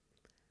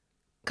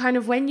kind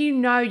of when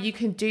you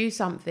can do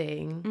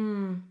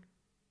something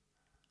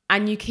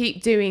and you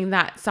keep doing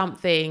that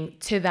something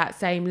to that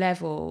same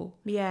level,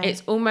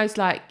 it's almost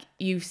like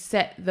you've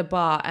set the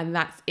bar and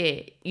that's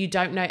it. You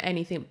don't know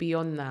anything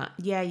beyond that.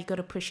 Yeah, you got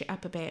to push it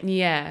up a bit.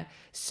 Yeah.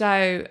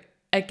 So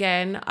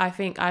again, I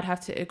think I'd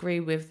have to agree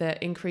with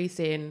the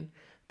increasing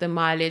the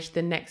mileage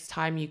the next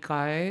time you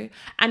go.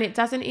 And it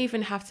doesn't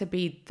even have to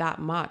be that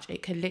much.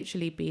 It could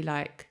literally be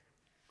like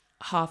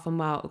half a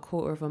mile, a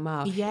quarter of a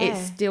mile. Yeah.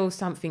 It's still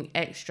something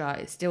extra.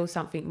 It's still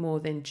something more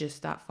than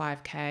just that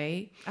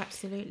 5K.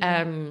 Absolutely.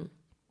 And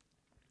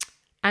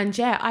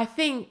yeah, I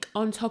think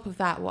on top of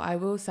that, what I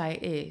will say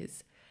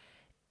is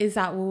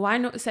that, well, why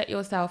not set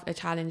yourself a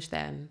challenge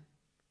then?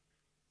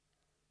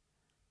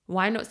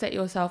 Why not set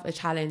yourself a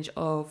challenge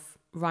of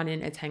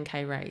running a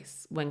 10K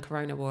race when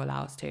Corona will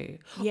allow us to?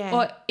 Yeah.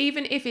 Or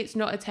even if it's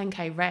not a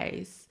 10K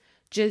race,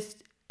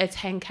 just a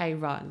 10K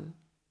run.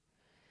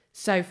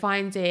 So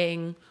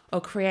finding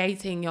or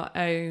creating your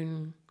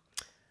own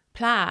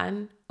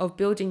plan of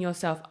building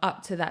yourself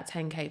up to that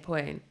 10K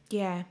point.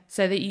 Yeah.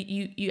 So that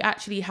you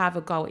actually have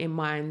a goal in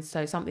mind.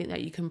 So something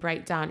that you can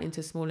break down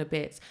into smaller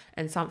bits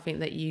and something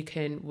that you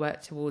can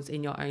work towards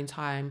in your own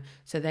time.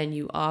 So then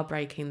you are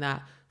breaking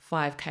that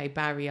 5K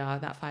barrier,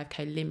 that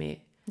 5K limit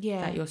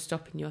that you're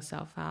stopping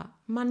yourself at.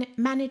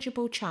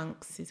 Manageable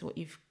chunks is what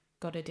you've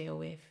got to deal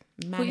with.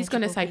 I thought he was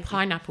going to say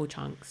pineapple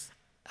chunks.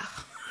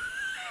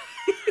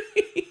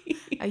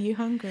 Are you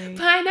hungry?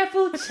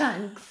 Pineapple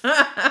chunks.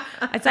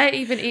 I don't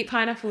even eat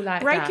pineapple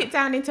like Break that. it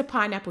down into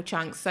pineapple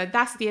chunks. So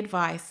that's the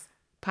advice.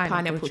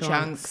 Pineapple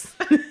chunks.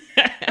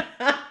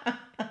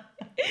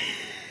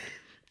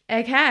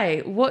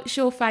 Okay, what's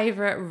your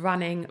favourite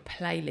running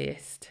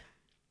playlist?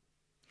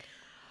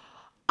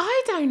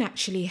 I don't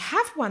actually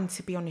have one,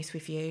 to be honest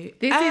with you.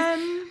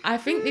 I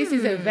think this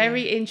is a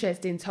very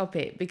interesting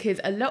topic because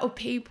a lot of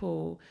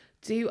people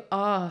do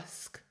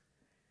ask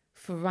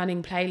for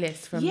running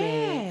playlists from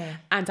me,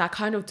 and I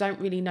kind of don't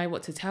really know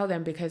what to tell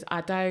them because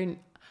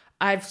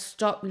I've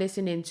stopped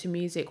listening to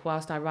music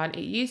whilst I run. It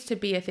used to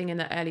be a thing in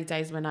the early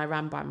days when I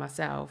ran by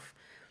myself.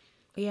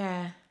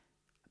 Yeah.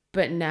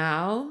 But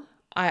now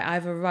I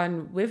either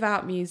run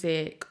without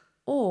music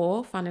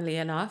or, funnily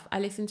enough, I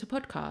listen to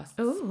podcasts.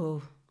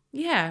 Ooh.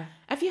 Yeah.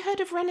 Have you heard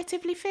of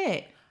Relatively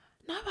Fit?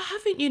 No, I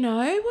haven't,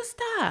 What's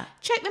that?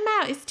 Check them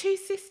out. It's two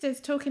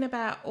sisters talking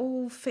about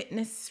all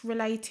fitness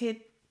related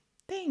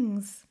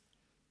things.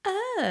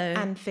 Oh.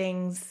 And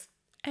things.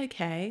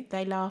 Okay.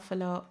 They laugh a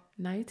lot.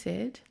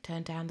 Noted.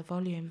 Turn down the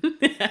volume.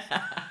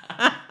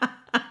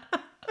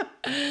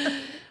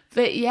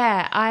 But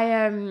yeah,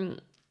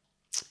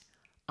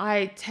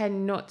 I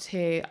tend not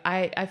to.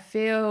 I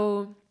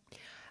feel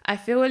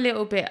a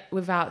little bit,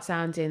 without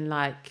sounding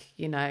like,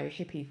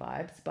 hippie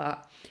vibes,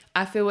 but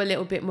I feel a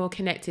little bit more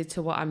connected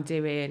to what I'm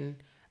doing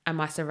and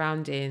my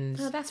surroundings.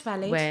 Oh, that's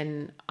valid.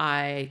 When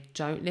I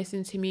don't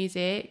listen to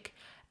music.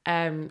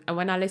 And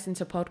when I listen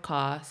to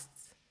podcasts,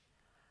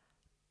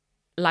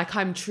 like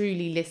I'm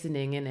truly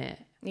listening in it.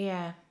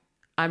 Yeah.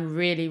 I'm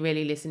really,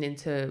 really listening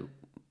to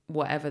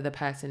whatever the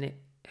person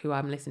who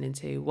I'm listening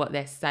to, what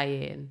they're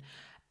saying,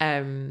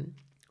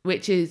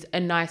 which is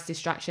a nice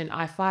distraction.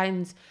 I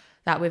find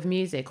that with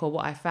music, or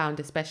what I found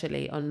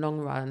especially on long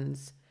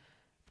runs,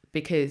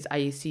 because I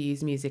used to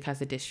use music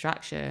as a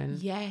distraction,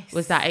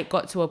 was that it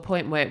got to a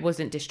point where it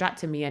wasn't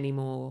distracting me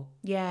anymore.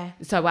 Yeah.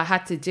 So I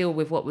had to deal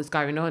with what was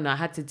going on. I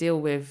had to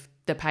deal with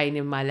the pain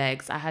in my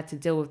legs. I had to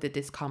deal with the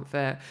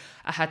discomfort.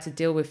 I had to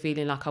deal with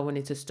feeling like I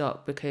wanted to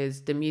stop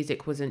because the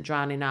music wasn't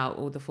drowning out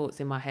all the thoughts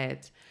in my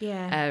head.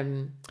 Yeah.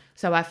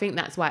 So I think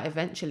that's why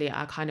eventually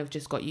I kind of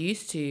just got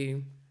used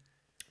to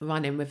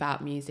running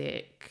without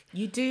music.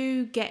 You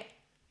do get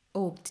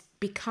or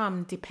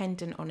become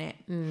dependent on it.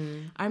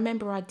 I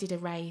remember I did a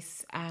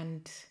race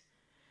and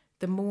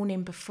the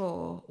morning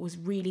before was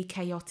really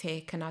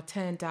chaotic, and I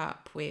turned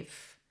up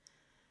with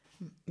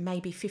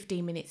maybe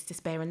 15 minutes to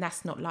spare, and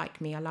that's not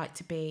like me. I like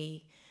to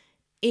be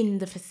in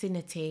the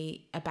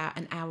vicinity about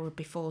an hour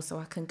before so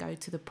I can go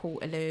to the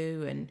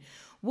Portaloo and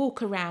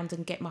walk around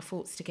and get my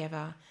thoughts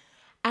together.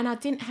 And I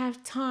didn't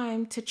have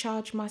time to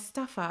charge my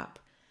stuff up.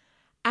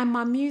 And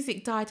my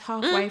music died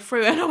halfway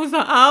through, and I was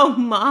like, oh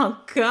my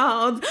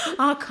God,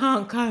 I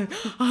can't go.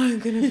 I'm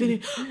going to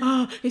finish.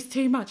 Oh, it's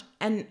too much.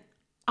 And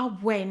I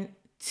went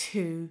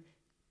to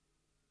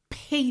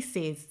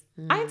pieces.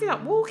 I ended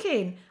up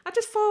walking. I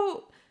just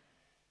thought,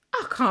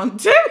 I can't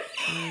do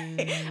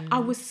it. I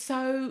was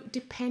so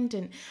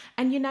dependent.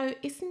 And, you know,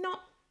 it's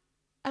not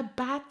a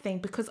bad thing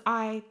because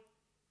I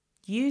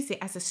use it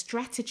as a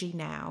strategy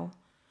now.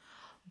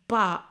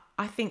 But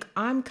I think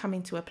I'm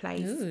coming to a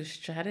place. Ooh,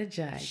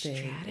 strategizing.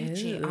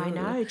 Strategy. Ooh. I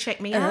know. Check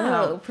me Oh,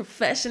 out.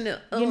 professional.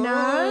 You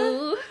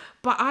know? Ooh.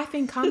 But I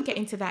think I'm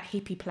getting to that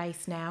hippie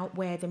place now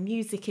where the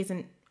music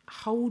isn't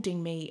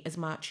holding me as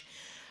much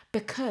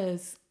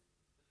because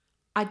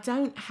I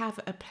don't have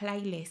a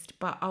playlist,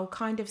 but I'll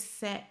kind of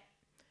set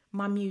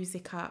my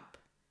music up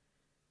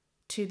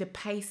to the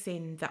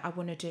pacing that I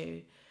want to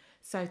do.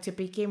 So to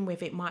begin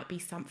with, it might be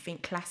something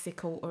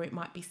classical or it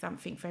might be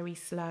something very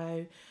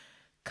slow,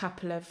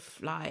 couple of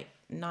like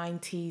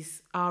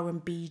 90s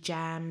R&B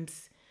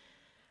jams,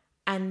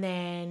 and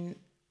then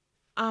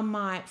I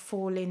might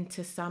fall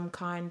into some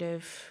kind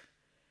of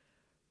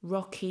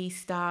rocky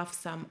stuff,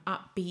 some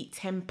upbeat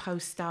tempo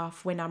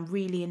stuff when I'm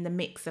really in the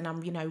mix and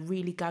I'm, you know,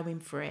 really going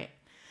for it.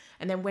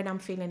 And then when I'm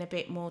feeling a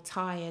bit more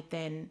tired,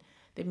 then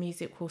the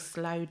music will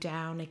slow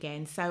down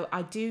again. So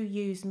I do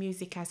use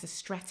music as a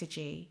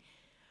strategy,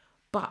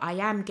 but I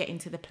am getting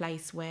to the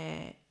place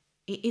where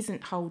it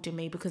isn't holding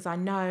me because I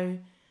know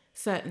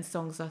certain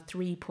songs are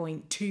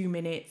 3.2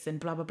 minutes and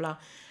blah, blah, blah.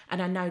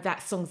 And I know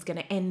that song's going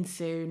to end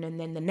soon and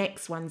then the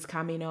next one's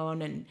coming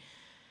on and,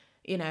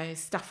 you know,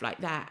 stuff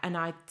like that. And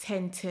I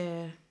tend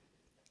to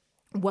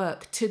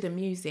work to the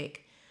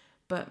music.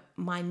 But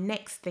my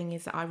next thing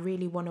is that I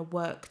really want to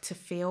work to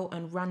feel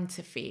and run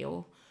to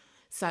feel.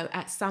 So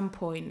at some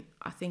point,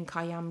 I think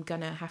I am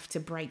going to have to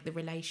break the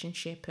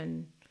relationship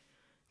and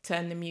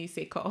turn the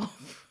music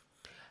off.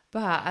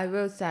 But I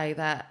will say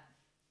that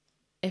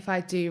if I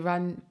do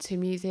run to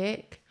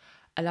music,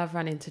 I love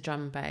running to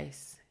drum and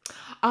bass.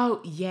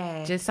 Oh,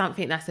 yeah. Just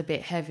something that's a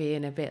bit heavy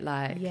and a bit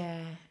like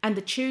Yeah. And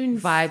the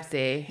tunes.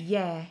 vibesy.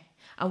 Yeah.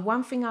 And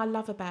one thing I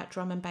love about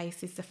drum and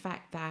bass is the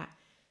fact that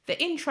the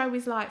intro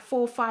is like 4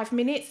 or 5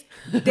 minutes.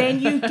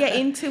 Then you get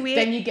into it.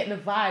 Then you get the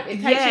vibe.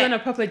 It takes you on a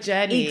proper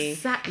journey.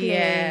 Exactly.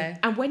 Yeah.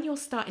 And when you're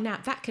starting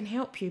out, that can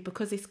help you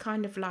because it's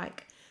kind of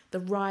like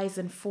the rise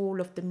and fall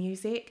of the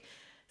music.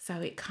 So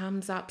it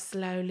comes up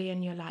slowly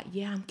and you're like,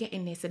 yeah, I'm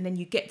getting this. And then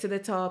you get to the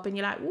top and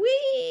you're like,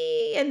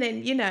 wee. And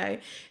then, you know,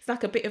 it's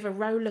like a bit of a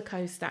roller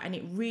coaster and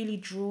it really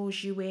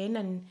draws you in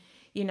and,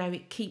 you know,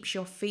 it keeps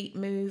your feet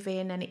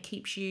moving and it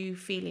keeps you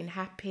feeling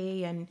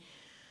happy. And,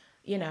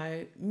 you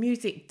know,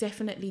 music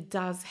definitely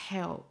does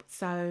help.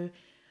 So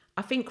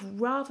I think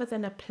rather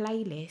than a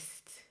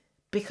playlist,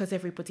 because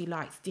everybody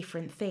likes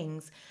different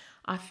things,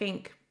 I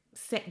think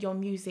set your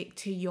music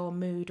to your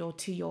mood or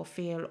to your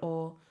feel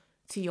or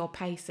to your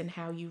pace and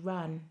how you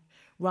run,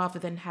 rather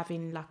than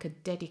having like a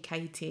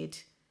dedicated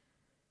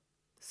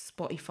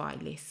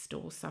Spotify list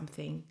or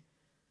something,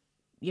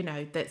 you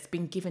know, that's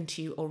been given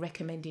to you or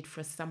recommended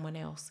for someone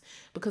else.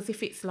 Because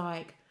if it's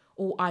like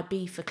all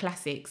IB for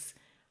classics,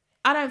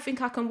 I don't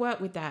think I can work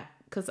with that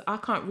because I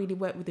can't really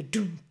work with the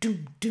doom,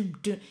 doom, doom,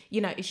 doom.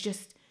 You know, it's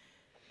just...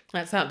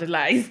 That sounded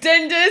like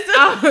EastEnders.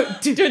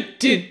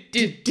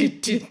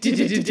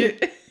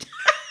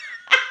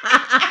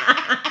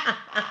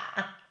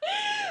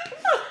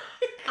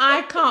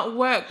 I can't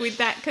work with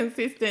that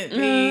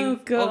consistently. Oh,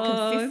 God.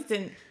 Or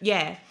consistent.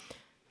 Yeah.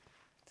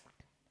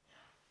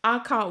 I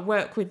can't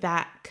work with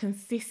that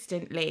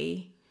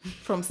consistently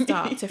from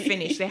start to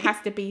finish. There has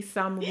to be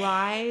some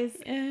rise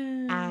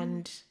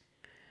and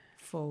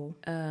fall.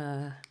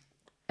 And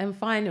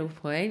final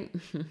point.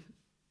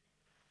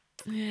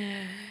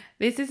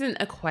 This isn't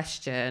a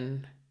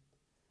question,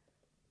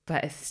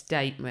 but a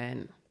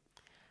statement.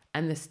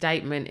 And the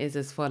statement is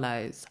as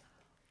follows.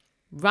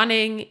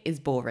 Running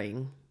is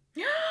boring.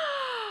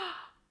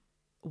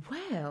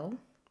 Well,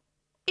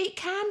 it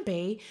can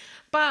be,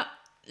 but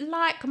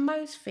like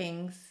most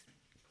things,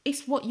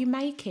 it's what you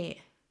make it.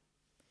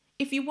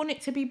 If you want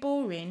it to be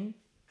boring,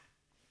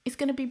 it's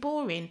going to be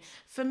boring.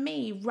 For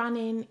me,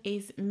 running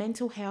is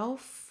mental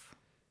health.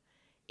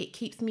 It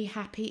keeps me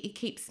happy. It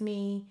keeps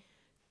me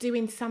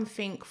doing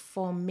something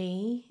for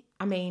me.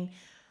 I mean,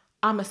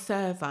 I'm a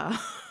server,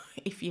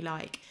 if you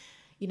like.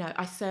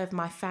 I serve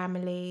my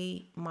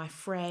family, my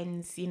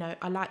friends,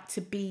 I like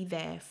to be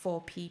there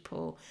for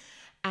people.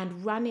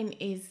 And running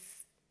is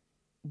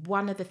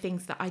one of the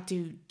things that I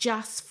do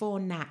just for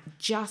Nat,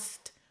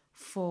 just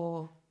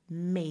for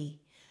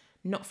me,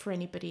 not for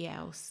anybody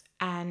else.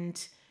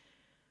 And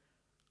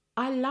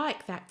I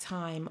like that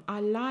time. I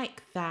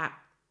like that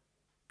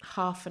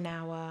half an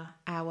hour,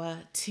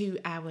 2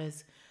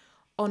 hours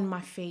on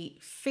my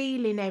feet,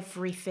 feeling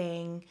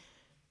everything,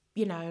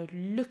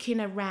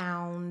 looking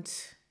around,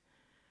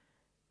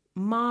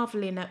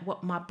 marveling at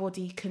what my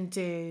body can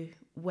do,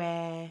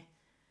 where,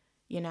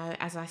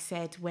 as I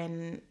said,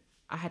 when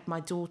I had my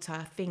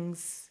daughter,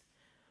 things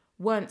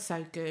weren't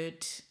so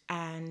good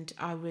and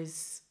I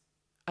was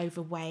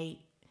overweight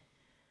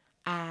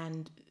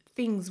and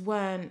things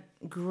weren't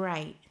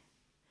great.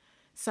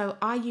 So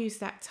I use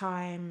that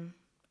time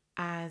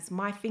as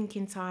my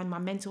thinking time, my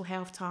mental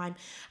health time,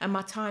 and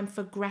my time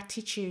for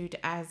gratitude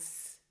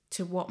as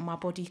to what my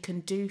body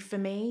can do for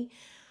me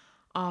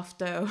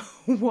after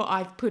what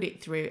I've put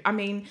it through. I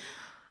mean,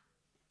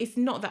 it's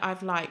not that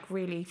I've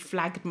really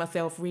flagged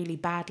myself really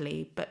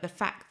badly, but the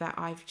fact that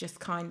I've just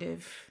kind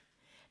of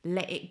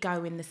let it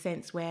go in the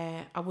sense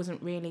where I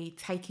wasn't really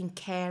taking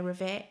care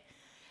of it.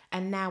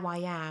 And now I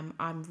am.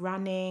 I'm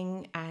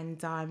running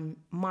and I'm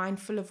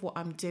mindful of what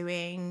I'm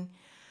doing.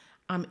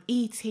 I'm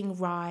eating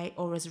right,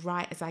 or as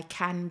right as I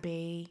can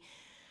be.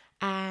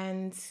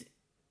 And,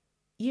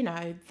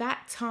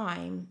 that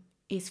time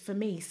is for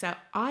me. So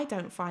I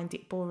don't find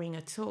it boring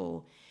at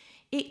all.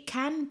 It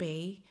can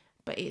be,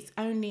 but it's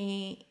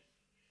only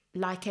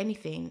like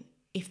anything,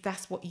 if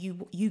that's what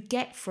you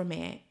get from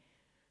it,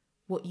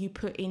 what you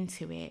put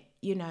into it.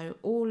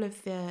 All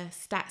of the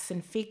stats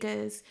and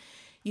figures,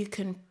 you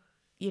can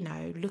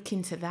look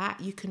into that.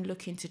 You can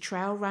look into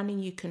trail running.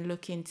 You can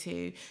look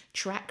into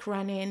track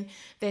running.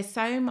 There's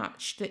so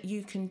much that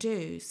you can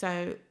do.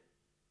 So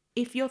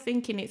if you're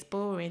thinking it's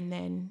boring,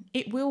 then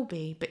it will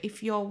be. But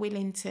if you're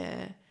willing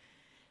to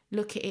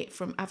look at it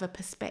from other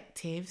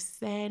perspectives,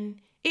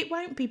 then it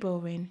won't be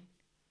boring.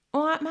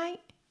 All right, mate?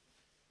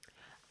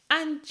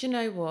 And do you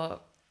know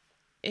what?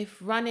 If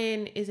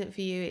running isn't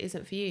for you, it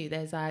isn't for you.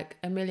 There's a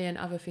million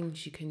other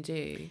things you can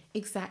do.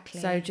 Exactly.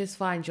 So just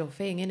find your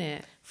thing,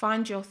 innit?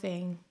 Find your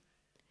thing.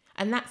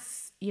 And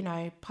that's,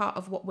 part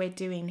of what we're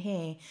doing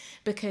here,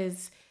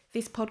 because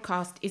this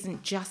podcast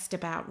isn't just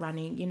about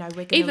running. We're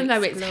going to Even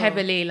though it's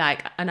heavily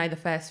I know the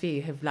first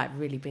few have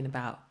really been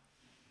about,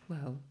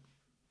 running.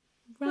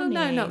 Well,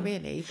 no, not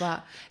really.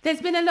 But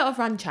there's been a lot of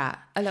run chat.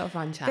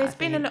 There's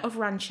been a lot of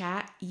run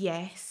chat,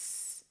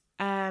 yes.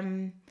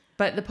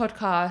 But the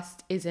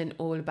podcast isn't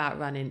all about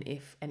running,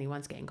 if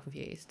anyone's getting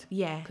confused.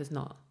 Yeah. Because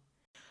not.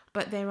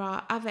 But there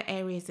are other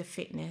areas of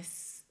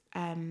fitness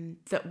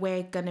that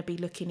we're going to be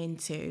looking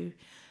into.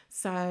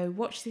 So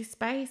watch this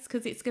space,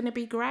 because it's going to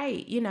be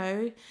great.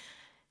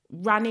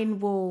 Running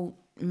will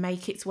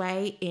make its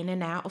way in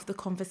and out of the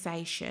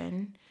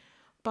conversation.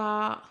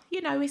 But,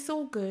 it's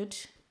all good.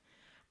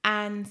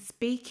 And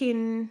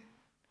speaking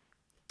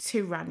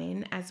to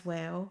running as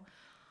well,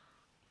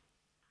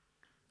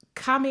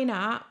 coming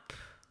up,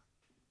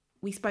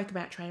 we spoke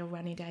about Trail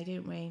Running Day,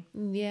 didn't we?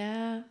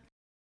 Yeah.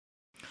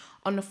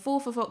 On the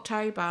 4th of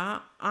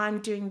October, I'm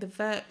doing the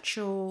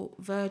virtual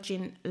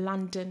Virgin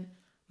London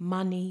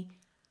Money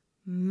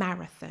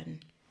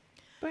Marathon.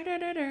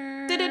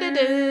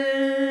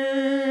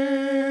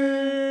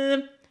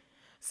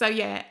 So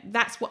yeah,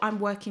 that's what I'm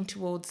working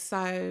towards.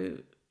 So,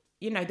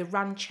 the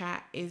run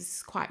chat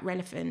is quite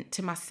relevant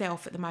to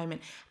myself at the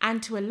moment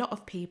and to a lot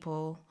of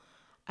people,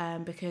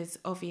 because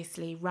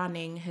obviously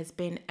running has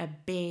been a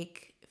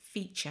big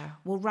feature.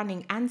 Well,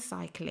 running and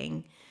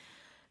cycling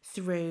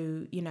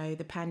through,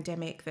 the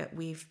pandemic that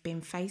we've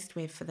been faced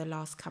with for the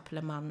last couple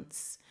of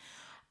months.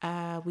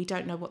 We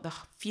don't know what the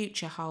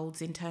future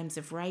holds in terms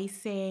of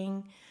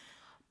racing,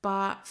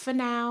 but for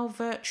now,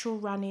 virtual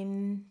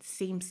running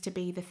seems to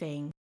be the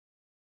thing.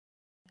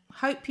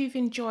 Hope you've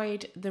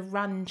enjoyed the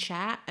run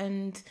chat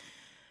and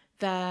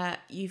that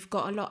you've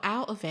got a lot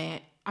out of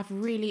it. I've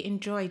really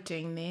enjoyed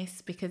doing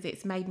this because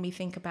it's made me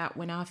think about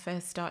when I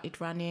first started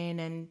running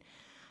and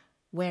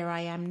where I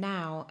am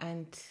now.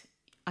 And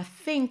I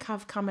think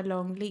I've come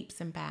along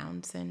leaps and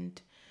bounds, and,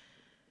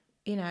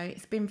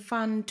 it's been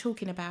fun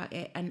talking about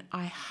it. And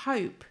I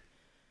hope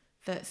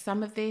that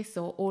some of this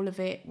or all of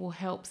it will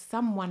help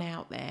someone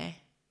out there,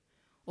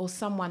 or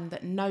someone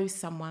that knows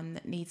someone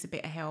that needs a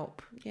bit of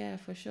help. Yeah,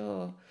 for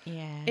sure.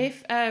 Yeah.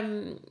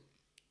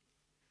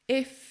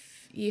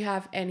 If you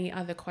have any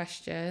other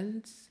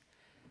questions,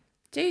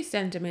 do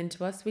send them in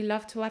to us. We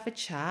love to have a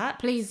chat.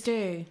 Please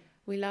do.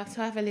 We love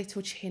to have a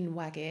little chin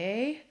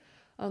waggy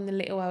on the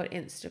Little Old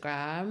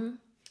Instagram.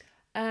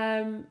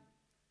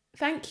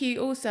 Thank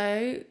you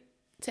also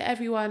to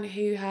everyone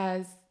who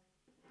has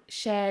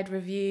shared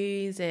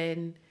reviews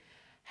and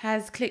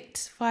has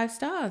clicked 5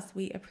 stars.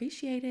 We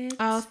appreciate it.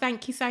 Oh,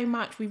 thank you so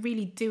much. We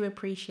really do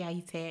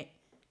appreciate it.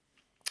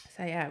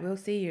 So yeah, we'll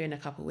see you in a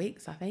couple of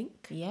weeks, I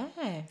think. Yeah.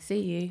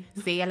 See you.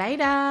 See you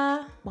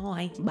later.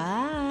 Bye.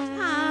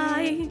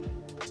 Bye. Bye.